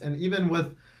evidence. And even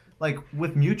with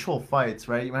mutual fights,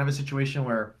 right? You might have a situation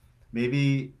where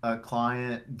maybe a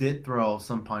client did throw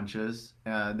some punches,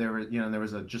 there was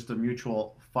just a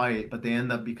mutual fight, but they end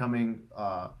up becoming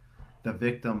the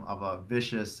victim of a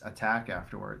vicious attack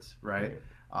afterwards, right?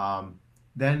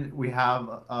 Then we have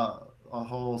a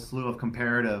whole slew of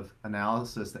comparative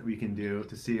analysis that we can do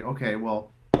to see, okay,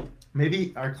 well,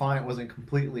 maybe our client wasn't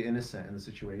completely innocent in the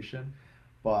situation,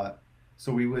 but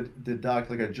so we would deduct,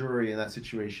 like a jury in that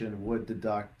situation would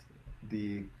deduct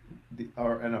a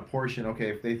portion, okay,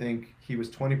 if they think he was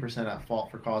 20% at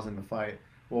fault for causing the fight,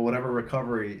 well, whatever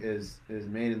recovery is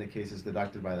made in the case is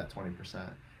deducted by that 20%,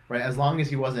 right? As long as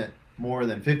he wasn't more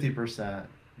than 50%,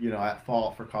 at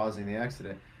fault for causing the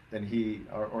accident, then he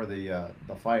or the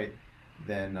fight,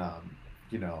 then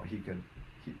he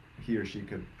or she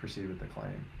could proceed with the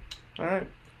claim. All right,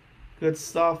 good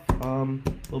stuff.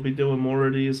 We'll be doing more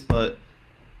of these, but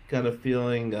got a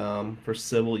feeling for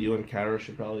civil, you and Kara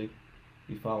should probably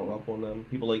be following up on them.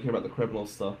 People like hear about the criminal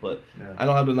stuff, but yeah. I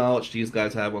don't have the knowledge these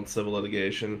guys have on civil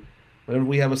litigation. Whenever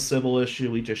we have a civil issue,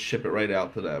 we just ship it right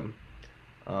out to them.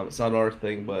 It's not our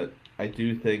thing, but I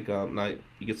do think,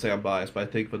 you could say I'm biased, but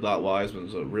I think Vidot Wiseman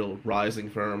is a real rising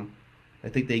firm. I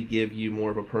think they give you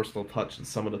more of a personal touch than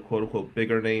some of the quote-unquote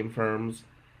bigger name firms,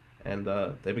 and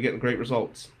they've been getting great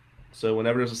results. So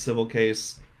whenever there's a civil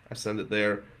case, I send it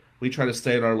there. We try to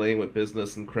stay in our lane with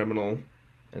business and criminal,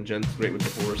 and Jen's great with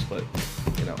divorce, but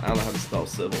I don't know how to spell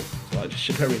civil, so I just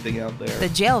ship everything out there. The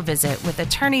Jail Visit with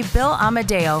attorney Bill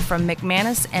Amadeo from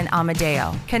McManus and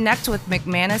Amadeo. Connect with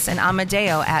McManus and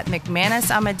Amadeo at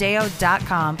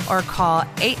McManusAmadeo.com or call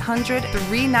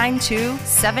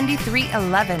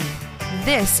 800-392-7311.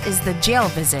 This is The Jail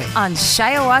Visit on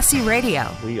Shiawassee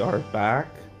Radio. We are back.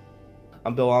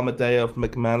 I'm Bill Amadeo from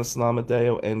McManus and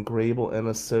Amadeo and Grable and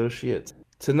Associates.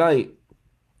 Tonight,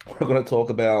 we're going to talk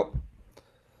about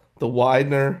the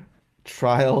Widener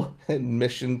Trial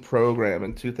Admission Program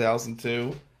in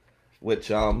 2002, which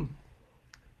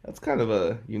that's kind of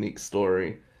a unique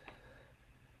story.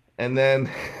 And then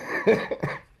I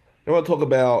want to talk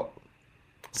about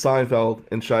Seinfeld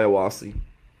and Shiawassee.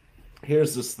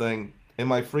 Here's this thing. In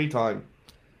my free time,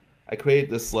 I create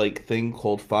this thing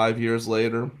called 5 Years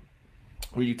Later,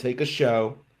 where you take a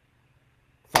show,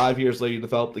 5 years later you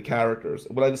develop the characters.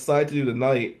 What I decided to do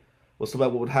tonight was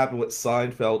about what would happen with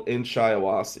Seinfeld in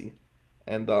Shiawassee.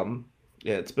 And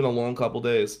it's been a long couple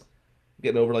days.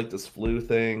 Getting over this flu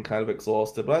thing, kind of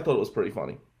exhausted, but I thought it was pretty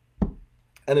funny.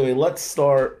 Anyway, let's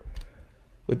start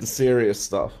with the serious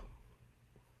stuff.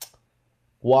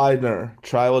 Widener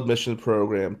Trial Admission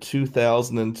Program,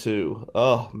 2002.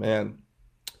 Oh, man.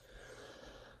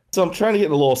 So I'm trying to get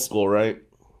into law school, right?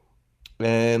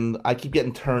 And I keep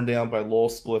getting turned down by law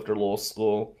school after law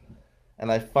school.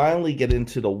 And I finally get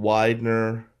into the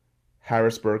Widener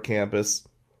Harrisburg campus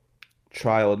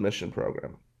trial admission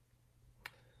program.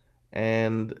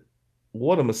 And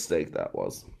what a mistake that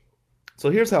was.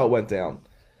 So here's how it went down.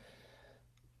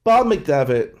 Bob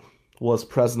McDevitt was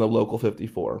president of Local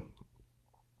 54.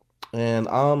 And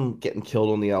I'm getting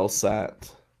killed on the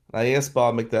LSAT. I asked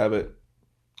Bob McDevitt,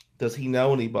 does he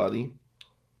know anybody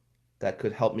that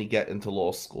could help me get into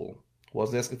law school?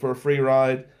 Wasn't asking for a free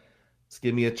ride. Just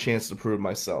give me a chance to prove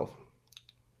myself.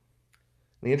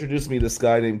 And he introduced me to this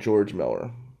guy named George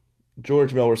Miller.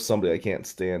 George Miller is somebody I can't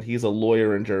stand. He's a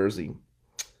lawyer in Jersey.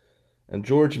 And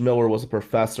George Miller was a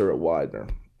professor at Widener.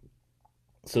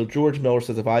 So George Miller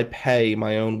says if I pay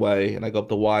my own way and I go up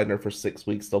to Widener for 6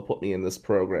 weeks, they'll put me in this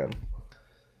program.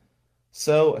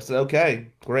 So I said, okay,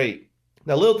 great.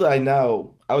 Now, little did I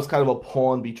know, I was kind of a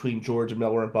pawn between George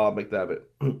Miller and Bob McDevitt.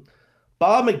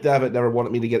 Bob McDevitt never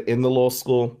wanted me to get into law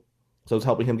school, so I was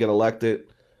helping him get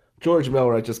elected. George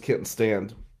Miller, I just couldn't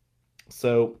stand.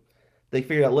 So they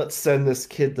figured out, let's send this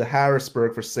kid to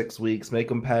Harrisburg for 6 weeks, make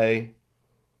him pay,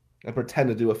 and pretend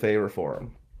to do a favor for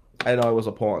him. I know I was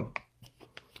a pawn.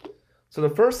 So the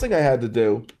first thing I had to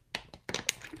do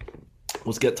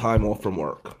was get time off from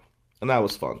work. And that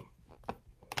was fun.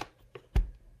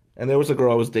 And there was a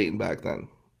girl I was dating back then.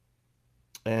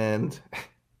 And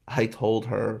I told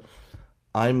her,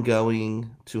 I'm going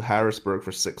to Harrisburg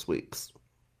for 6 weeks.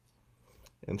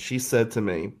 And she said to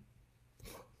me,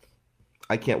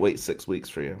 I can't wait 6 weeks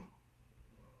for you.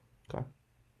 Okay.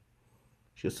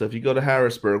 She said, if you go to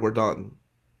Harrisburg, we're done.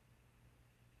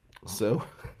 So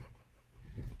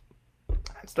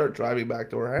I start driving back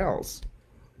to her house.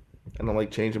 And I'm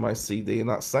like changing my CD and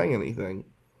not saying anything.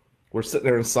 We're sitting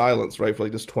there in silence, right, for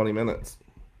like just 20 minutes.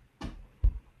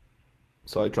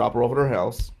 So I drop her over to her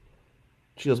house.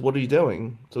 She goes, what are you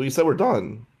doing? So you said we're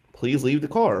done. Please leave the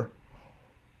car.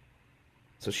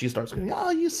 So she starts going, oh,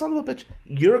 you son of a bitch.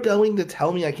 You're going to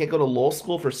tell me I can't go to law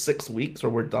school for 6 weeks or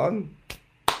we're done?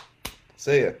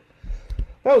 See ya.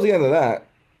 That was the end of that.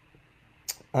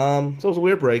 So it was a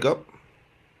weird breakup.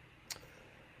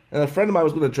 And a friend of mine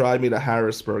was going to drive me to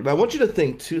Harrisburg. Now I want you to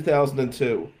think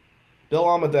 2002. Bill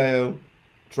Amadeo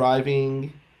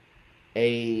driving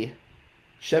a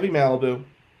Chevy Malibu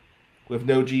with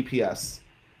no GPS.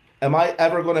 Am I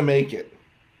ever going to make it?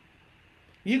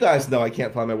 You guys know I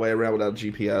can't find my way around without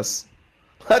GPS.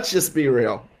 Let's just be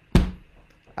real.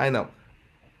 I know.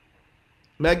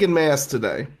 Megan Mass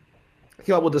today. I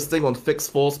came up with this thing on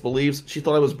fixed false beliefs. She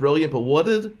thought I was brilliant, but what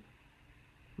did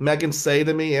Megan say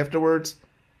to me afterwards?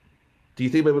 Do you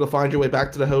think you'll be able to find your way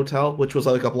back to the hotel, which was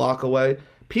like a block away?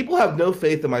 People have no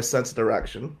faith in my sense of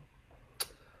direction.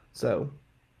 So,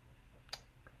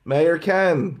 Mayor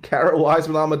Ken, Kara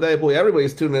Wiseman Amadeo. Boy,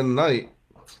 everybody's tuning in tonight.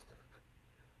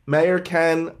 Mayor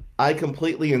Ken, I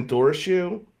completely endorse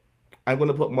you. I'm going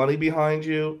to put money behind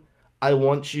you. I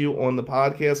want you on the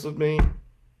podcast with me.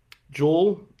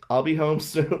 Jewel, I'll be home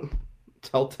soon.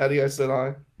 Tell Teddy I said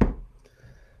hi.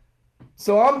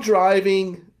 So I'm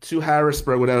driving to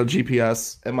Harrisburg without a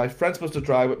GPS, and my friend's supposed to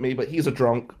drive with me, but he's a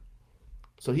drunk.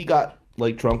 So he got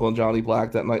like drunk on Johnny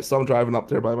Black that night, so I'm driving up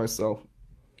there by myself.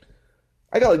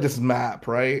 I got like this map,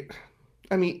 right?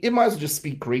 I mean, it might as well just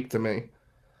speak Greek to me.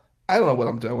 I don't know what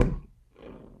I'm doing.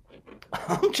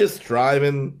 I'm just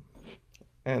driving,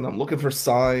 and I'm looking for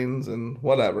signs and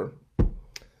whatever.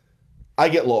 I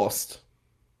get lost.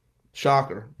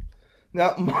 Shocker.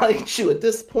 Now, mind you, at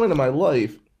this point in my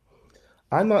life,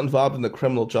 I'm not involved in the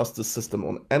criminal justice system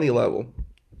on any level.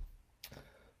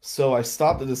 So I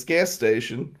stopped at this gas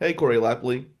station. Hey, Corey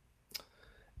Lepley.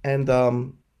 And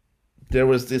there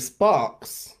was this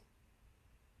box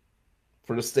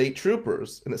for the state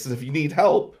troopers. And it says, if you need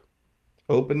help,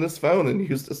 open this phone and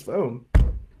use this phone.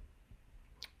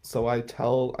 So I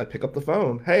pick up the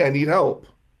phone. Hey, I need help.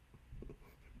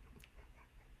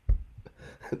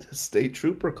 The state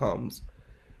trooper comes.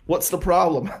 What's the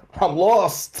problem? I'm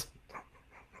lost.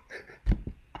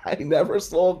 I never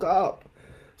saw a cop.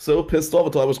 So pissed off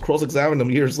until I was cross-examining him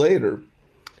years later.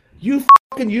 You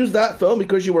fucking used that phone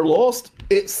because you were lost?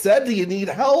 It said, do you need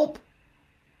help?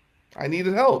 I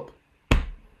needed help.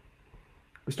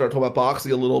 We started talking about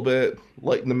boxing a little bit,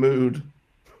 lighten the mood.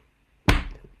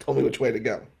 Told me which way to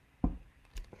go.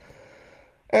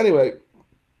 Anyway,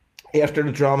 after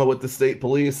the drama with the state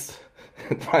police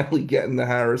and finally getting to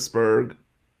Harrisburg,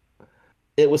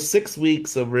 it was 6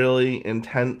 weeks of really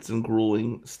intense and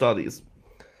grueling studies.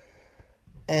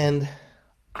 And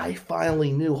I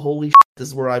finally knew, holy shit, this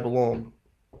is where I belong.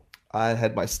 I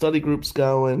had my study groups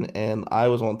going, and I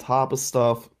was on top of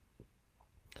stuff.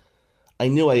 I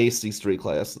knew I aced these 3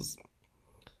 classes.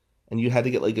 And you had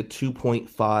to get like a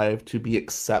 2.5 to be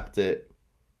accepted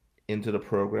into the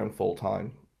program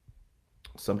full-time.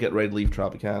 So I'm getting ready to leave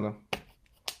Tropicana.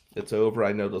 It's over.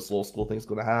 I know this law school thing's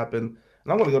going to happen.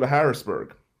 And I'm going to go to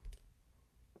Harrisburg.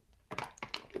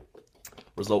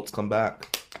 Results come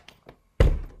back.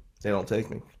 They don't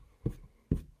take me.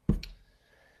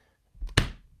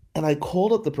 And I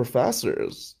called up the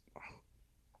professors. I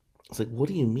was like, what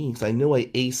do you mean? Because I know I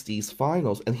aced these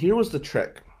finals. And here was the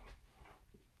trick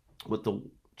with the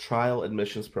trial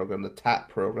admissions program, the TAP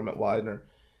program at Widener.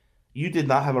 You did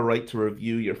not have a right to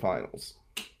review your finals.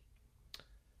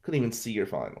 Couldn't even see your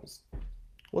finals.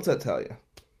 What's that tell you?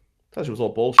 Tells you it was all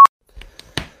bullshit.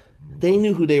 They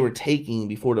knew who they were taking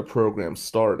before the program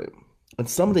started. And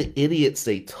some of the idiots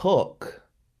they took,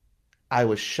 I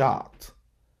was shocked.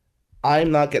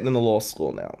 I'm not getting into law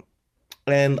school now.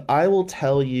 And I will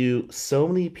tell you, so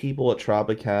many people at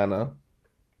Tropicana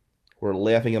were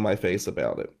laughing in my face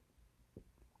about it.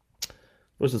 There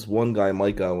was this one guy,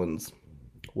 Mike Owens,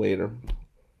 waiter,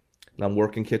 and I'm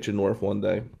working Kitchen North one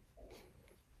day,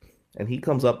 and he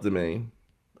comes up to me, and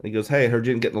he goes, "Hey, I heard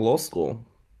you didn't get into law school."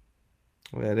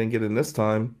 "Well, I didn't get in this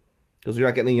time." He goes, "You're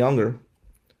not getting any younger."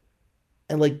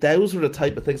 And like those were the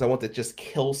type of things I want to just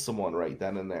kill someone right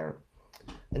then and there.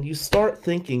 And you start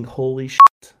thinking, holy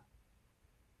shit,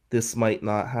 this might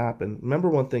not happen. Remember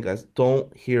one thing, guys,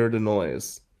 don't hear the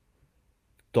noise.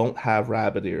 Don't have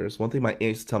rabbit ears. One thing my aunt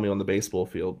used to tell me on the baseball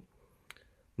field,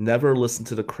 never listen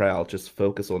to the crowd, just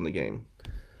focus on the game.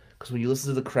 Because when you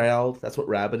listen to the crowd, that's what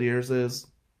rabbit ears is.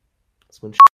 It's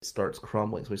when shit starts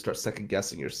crumbling. It's when you start second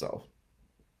guessing yourself.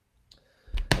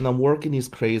 And I'm working these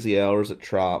crazy hours at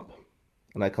Trop,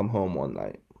 and I come home one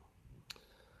night.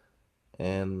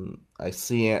 And I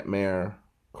see Aunt Mare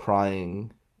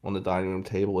crying on the dining room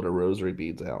table with her rosary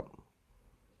beads out.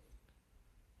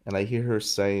 And I hear her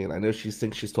saying, I know she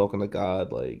thinks she's talking to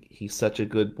God, like, he's such a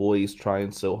good boy, he's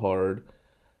trying so hard.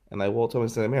 And I walked over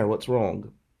and said, "Mare, what's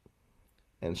wrong?"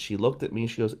 And she looked at me,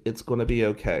 she goes, "It's going to be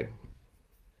okay.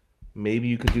 Maybe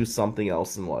you could do something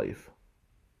else in life."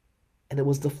 And it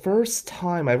was the first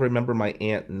time I remember my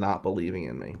aunt not believing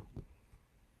in me.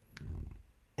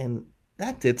 And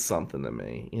that did something to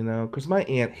me, you know, because my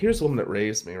aunt, here's the woman that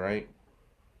raised me, right?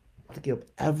 To give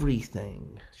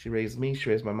everything. She raised me, she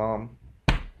raised my mom.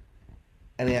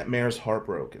 And Aunt Mare's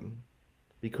heartbroken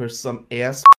because some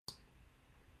ass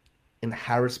in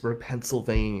Harrisburg,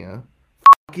 Pennsylvania,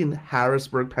 fucking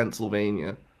Harrisburg,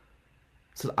 Pennsylvania,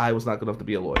 said I was not good enough to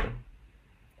be a lawyer.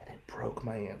 And it broke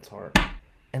my aunt's heart.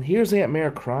 And here's Aunt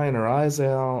Mare crying her eyes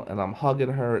out, and I'm hugging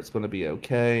her, it's going to be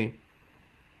okay.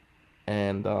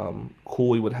 And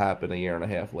Cooley would happen a year and a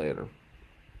half later.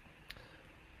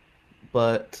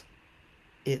 But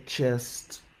it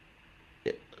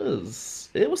was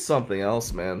something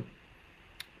else, man.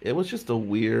 It was just a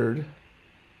weird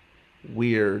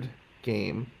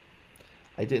game.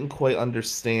 I didn't quite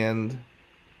understand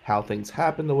how things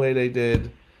happened the way they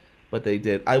did, but they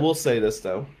did. I will say this,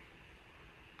 though.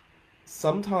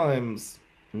 Sometimes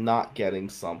not getting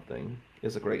something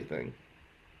is a great thing.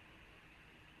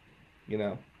 You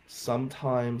know,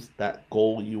 sometimes that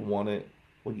goal you wanted,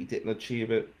 when you didn't achieve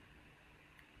it,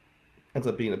 ends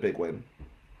up being a big win.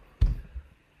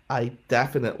 I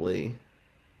definitely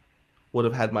would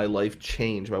have had my life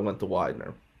change if I went to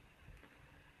Widener.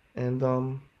 And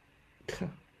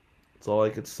that's all I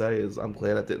could say is I'm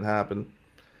glad that didn't happen.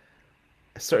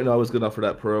 I certainly know I was good enough for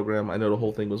that program. I know the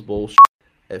whole thing was bullshit.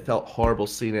 It felt horrible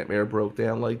seeing Aunt Mare broke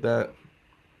down like that.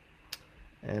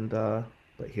 And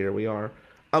but here we are.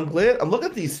 I'm glad. I'm looking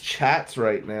at these chats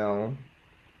right now.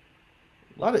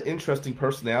 A lot of interesting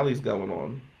personalities going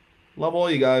on. Love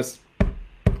all you guys.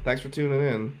 Thanks for tuning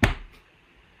in.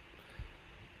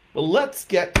 But let's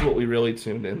get to what we really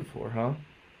tuned in for, huh?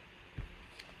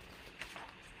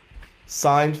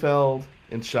 Seinfeld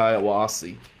and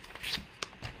Shiawassee.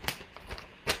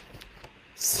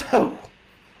 So,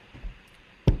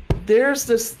 there's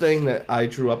this thing that I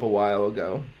drew up a while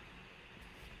ago.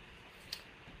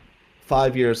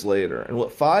 5 years later. And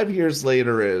what 5 years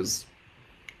later is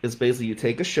basically you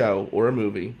take a show or a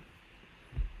movie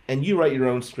and you write your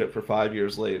own script for 5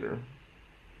 years later.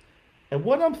 And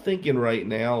what I'm thinking right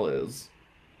now is,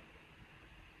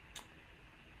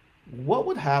 what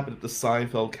would happen if the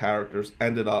Seinfeld characters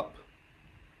ended up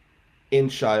in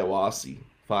Shiawassee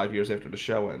 5 years after the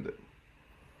show ended?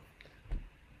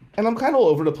 And I'm kind of all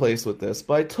over the place with this,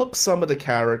 but I took some of the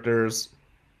characters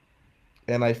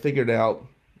and I figured out,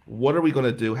 what are we going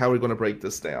to do? How are we going to break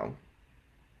this down?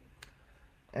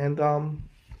 And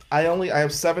I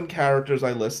have 7 characters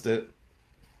I listed,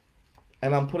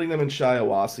 and I'm putting them in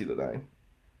Shiawassee today.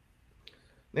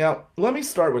 Now, let me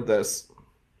start with this.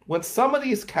 When some of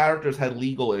these characters had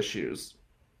legal issues,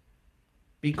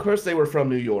 because they were from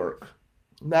New York,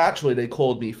 naturally they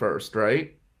called me first,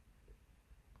 right?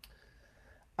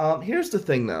 Here's the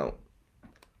thing, though.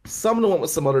 Some of them went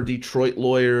with some other Detroit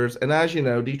lawyers, and as you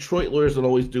know, Detroit lawyers don't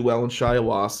always do well in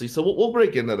Shiawassee, so we'll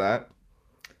break into that,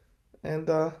 and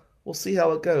we'll see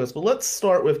how it goes. But let's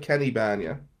start with Kenny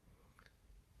Bania.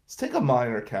 Let's take a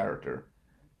minor character.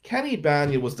 Kenny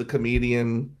Bania was the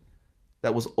comedian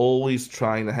that was always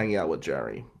trying to hang out with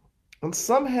Jerry, and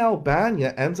somehow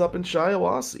Bania ends up in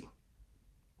Shiawassee.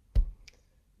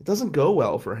 It doesn't go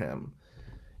well for him.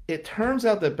 It turns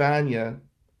out that Bania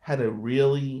had a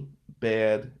really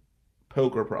bad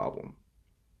poker problem.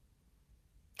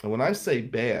 And when I say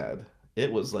bad,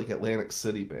 it was like Atlantic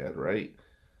City bad, right?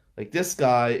 Like, this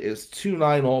guy is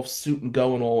 2-9 off suit and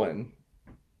going all in.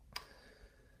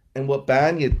 And what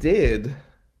Banya did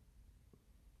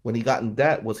when he got in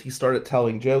debt was he started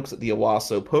telling jokes at the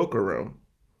Owasso poker room.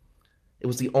 It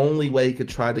was the only way he could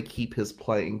try to keep his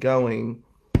playing going.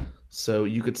 So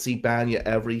you could see Banya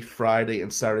every Friday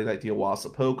and Saturday night at the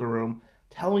Owasso poker room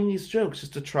telling these jokes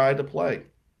just to try to play.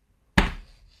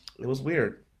 It was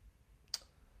weird.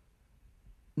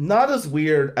 Not as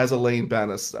weird as Elaine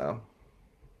Bennis, though.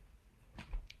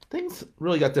 Things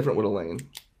really got different with Elaine.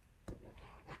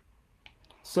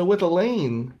 So with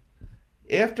Elaine,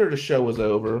 after the show was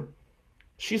over,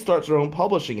 she starts her own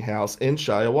publishing house in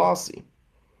Shiawassee.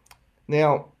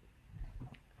 Now,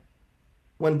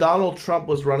 when Donald Trump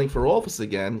was running for office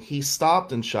again, he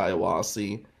stopped in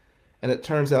Shiawassee, and it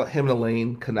turns out him and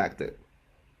Elaine connected.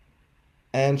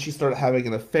 And she started having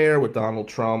an affair with Donald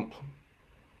Trump,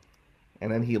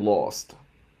 and then he lost.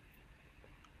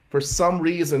 For some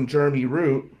reason, Jeremy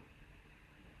Root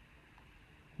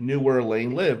knew where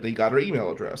Elaine lived. He got her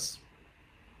email address.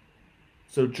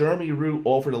 So Jeremy Root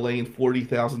offered Elaine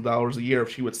 $40,000 a year if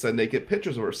she would send naked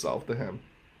pictures of herself to him.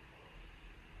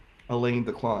 Elaine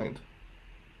declined.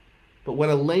 But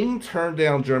when Elaine turned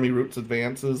down Jeremy Root's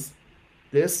advances,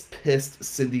 this pissed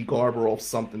Cindy Garber off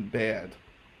something bad.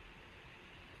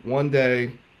 One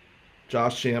day,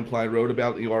 Josh Champlain wrote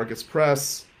about it in the Argus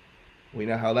Press. We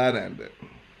know how that ended.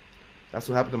 That's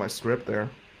what happened to my script there.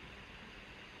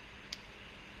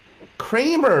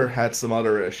 Kramer had some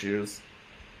other issues.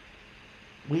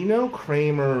 We know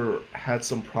Kramer had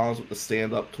some problems with the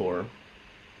stand-up tour.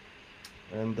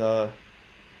 And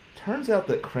turns out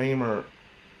that Kramer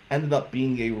ended up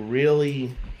being a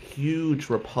really huge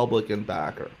Republican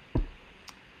backer.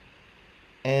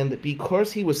 And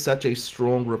because he was such a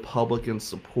strong Republican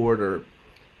supporter,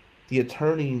 the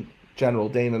Attorney General,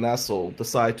 Dana Nessel,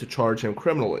 decided to charge him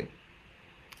criminally.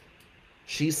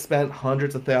 She spent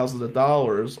hundreds of thousands of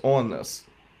dollars on this.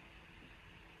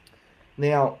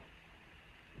 Now,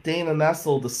 Dana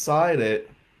Nessel decided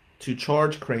to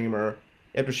charge Kramer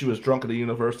after she was drunk at a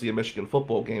University of Michigan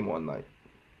football game one night.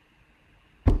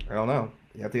 I don't know.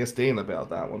 You have to ask Dana about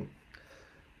that one.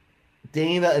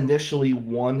 Dana initially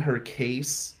won her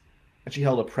case, and she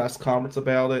held a press conference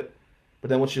about it. But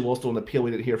then when she lost on appeal,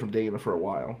 we didn't hear from Dana for a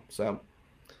while. So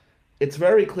it's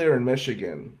very clear in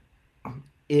Michigan,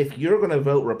 if you're going to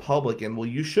vote Republican, well,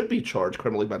 you should be charged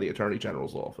criminally by the Attorney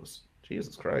General's office.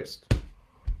 Jesus Christ.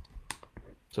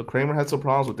 So Kramer had some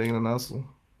problems with Dana Nessel.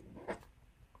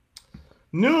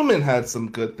 Newman had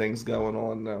some good things going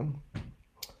on, though.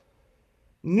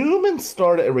 Newman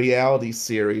started a reality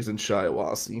series in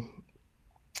Shiawassee.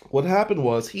 What happened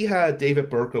was he had David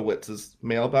Berkowitz's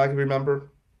mailbag, if you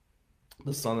remember,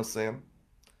 the son of Sam.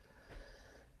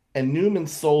 And Newman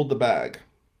sold the bag.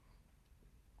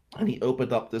 And he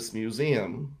opened up this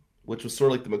museum, which was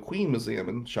sort of like the McQueen Museum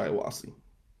in Shiawassee.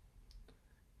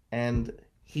 And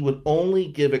he would only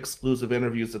give exclusive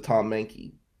interviews to Tom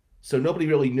Menke. So nobody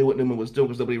really knew what Newman was doing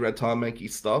because nobody read Tom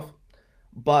Menke's stuff.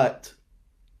 But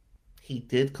he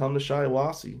did come to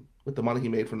Shiawassee with the money he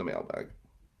made from the mailbag.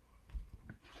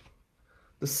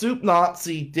 The Soup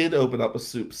Nazi did open up a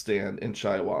soup stand in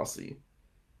Shiawassee,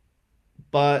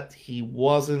 but he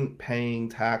wasn't paying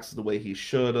taxes the way he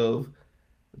should have.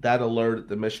 That alerted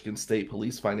the Michigan State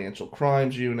Police Financial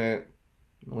Crimes Unit.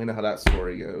 We know how that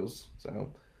story goes,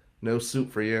 so no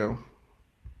soup for you.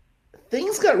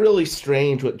 Things got really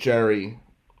strange with Jerry.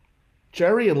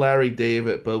 Jerry and Larry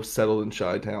David both settled in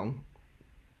Chi-Town.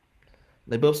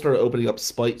 They both started opening up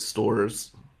Spite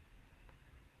stores.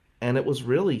 And it was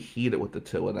really heated with the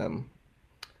two of them.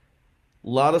 A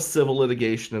lot of civil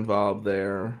litigation involved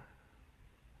there.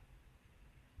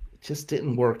 It just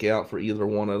didn't work out for either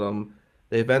one of them.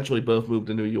 They eventually both moved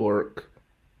to New York.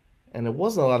 And there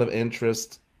wasn't a lot of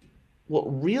interest. What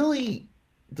really,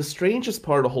 the strangest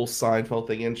part of the whole Seinfeld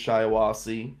thing in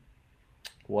Shiawassee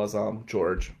was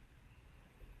George.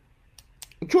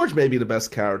 George may be the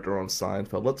best character on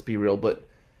Seinfeld, let's be real, but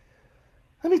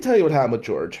let me tell you what happened with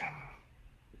George.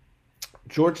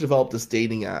 George developed this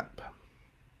dating app.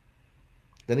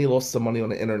 Then he lost some money on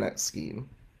the internet scheme.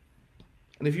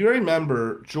 And if you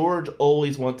remember, George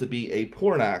always wanted to be a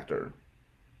porn actor.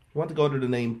 He wanted to go under the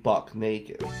name Buck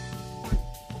Naked.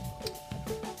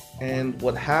 And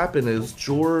what happened is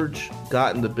George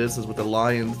got into business with the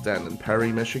Lion's Den in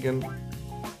Perry, Michigan.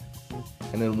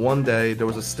 And then one day there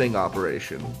was a sting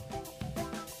operation.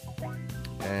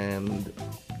 And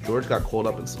George got caught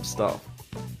up in some stuff.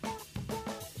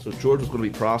 So George was going to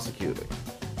be prosecuted.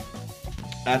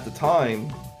 At the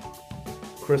time,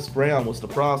 Chris Brown was the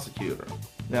prosecutor.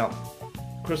 Now,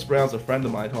 Chris Brown's a friend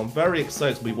of mine who I'm very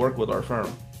excited to be working with our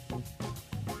firm.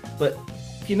 But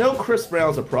if you know Chris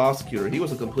Brown's a prosecutor, he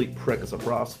was a complete prick as a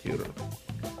prosecutor.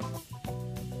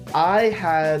 I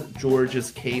had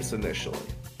George's case initially,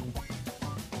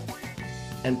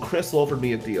 and Chris offered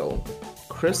me a deal.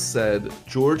 Chris said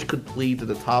George could plead to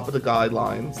the top of the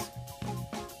guidelines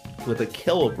with a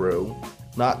Killebrew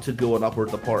not to go an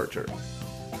upward departure.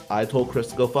 I told Chris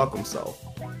to go fuck himself.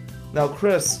 Now,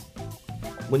 Chris,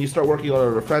 when you start working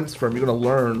on a defense firm, you're going to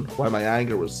learn why my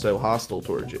anger was so hostile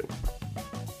towards you.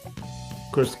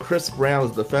 Because Chris Brown,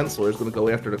 as a defense lawyer, is going to go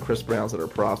after the Chris Browns that are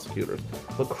prosecutors.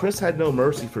 But Chris had no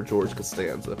mercy for George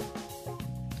Costanza.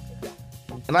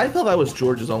 And I felt that was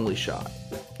George's only shot.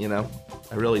 You know?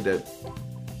 I really did.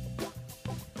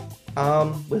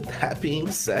 With that being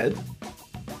said,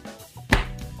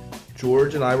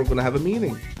 George and I were going to have a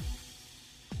meeting.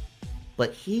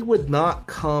 But he would not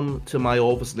come to my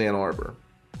office in Ann Arbor.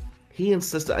 He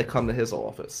insisted I come to his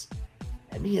office.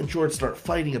 And me and George start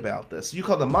fighting about this. You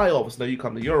come to my office, no, you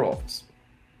come to your office.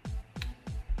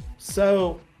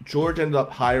 So, George ended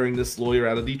up hiring this lawyer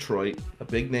out of Detroit, a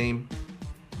big name.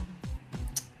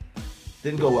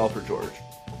 Didn't go well for George.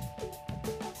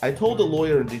 I told the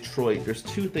lawyer in Detroit, there's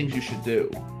two things you should do.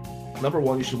 Number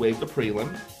one, you should waive the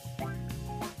prelim.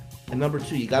 And number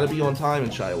two, you gotta be on time in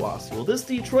Shiawassee. Well, this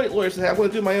Detroit lawyer said, I'm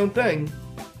gonna do my own thing.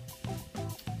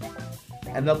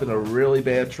 Ended up in a really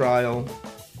bad trial.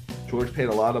 George paid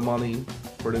a lot of money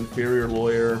for an inferior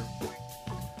lawyer.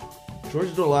 George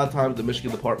is doing a lot of time at the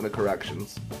Michigan Department of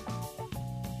Corrections.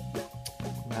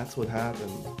 And that's what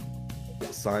happened to the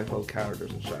Seinfeld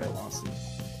characters in Shiawassee.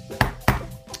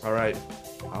 Alright,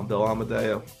 I'm Bill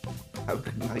Amadeo. Have a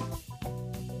good night.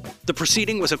 The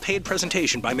proceeding was a paid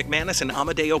presentation by McManus and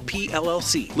Amadeo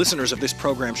PLLC. Listeners of this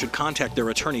program should contact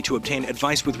their attorney to obtain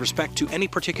advice with respect to any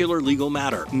particular legal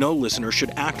matter. No listener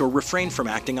should act or refrain from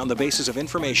acting on the basis of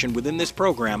information within this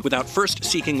program without first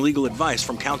seeking legal advice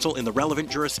from counsel in the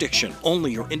relevant jurisdiction.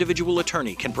 Only your individual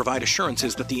attorney can provide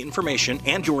assurances that the information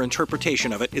and your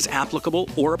interpretation of it is applicable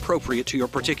or appropriate to your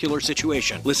particular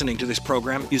situation. Listening to this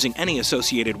program using any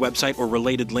associated website or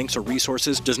related links or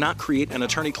resources does not create an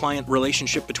attorney-client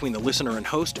relationship between the listener and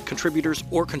host, contributors,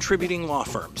 or contributing law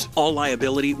firms. All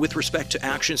liability with respect to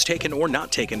actions taken or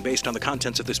not taken based on the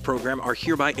contents of this program are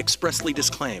hereby expressly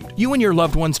disclaimed. You and your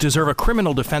loved ones deserve a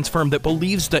criminal defense firm that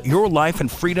believes that your life and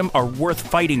freedom are worth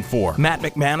fighting for. Matt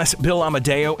McManus, Bill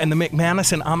Amadeo, and the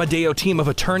McManus and Amadeo team of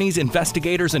attorneys,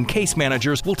 investigators, and case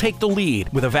managers will take the lead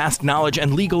with a vast knowledge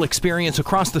and legal experience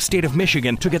across the state of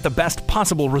Michigan to get the best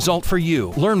possible result for you.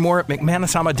 Learn more at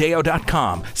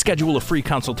McManusAmadeo.com. Schedule a free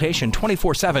consultation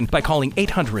 24/7 by calling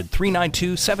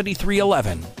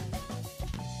 800-392-7311.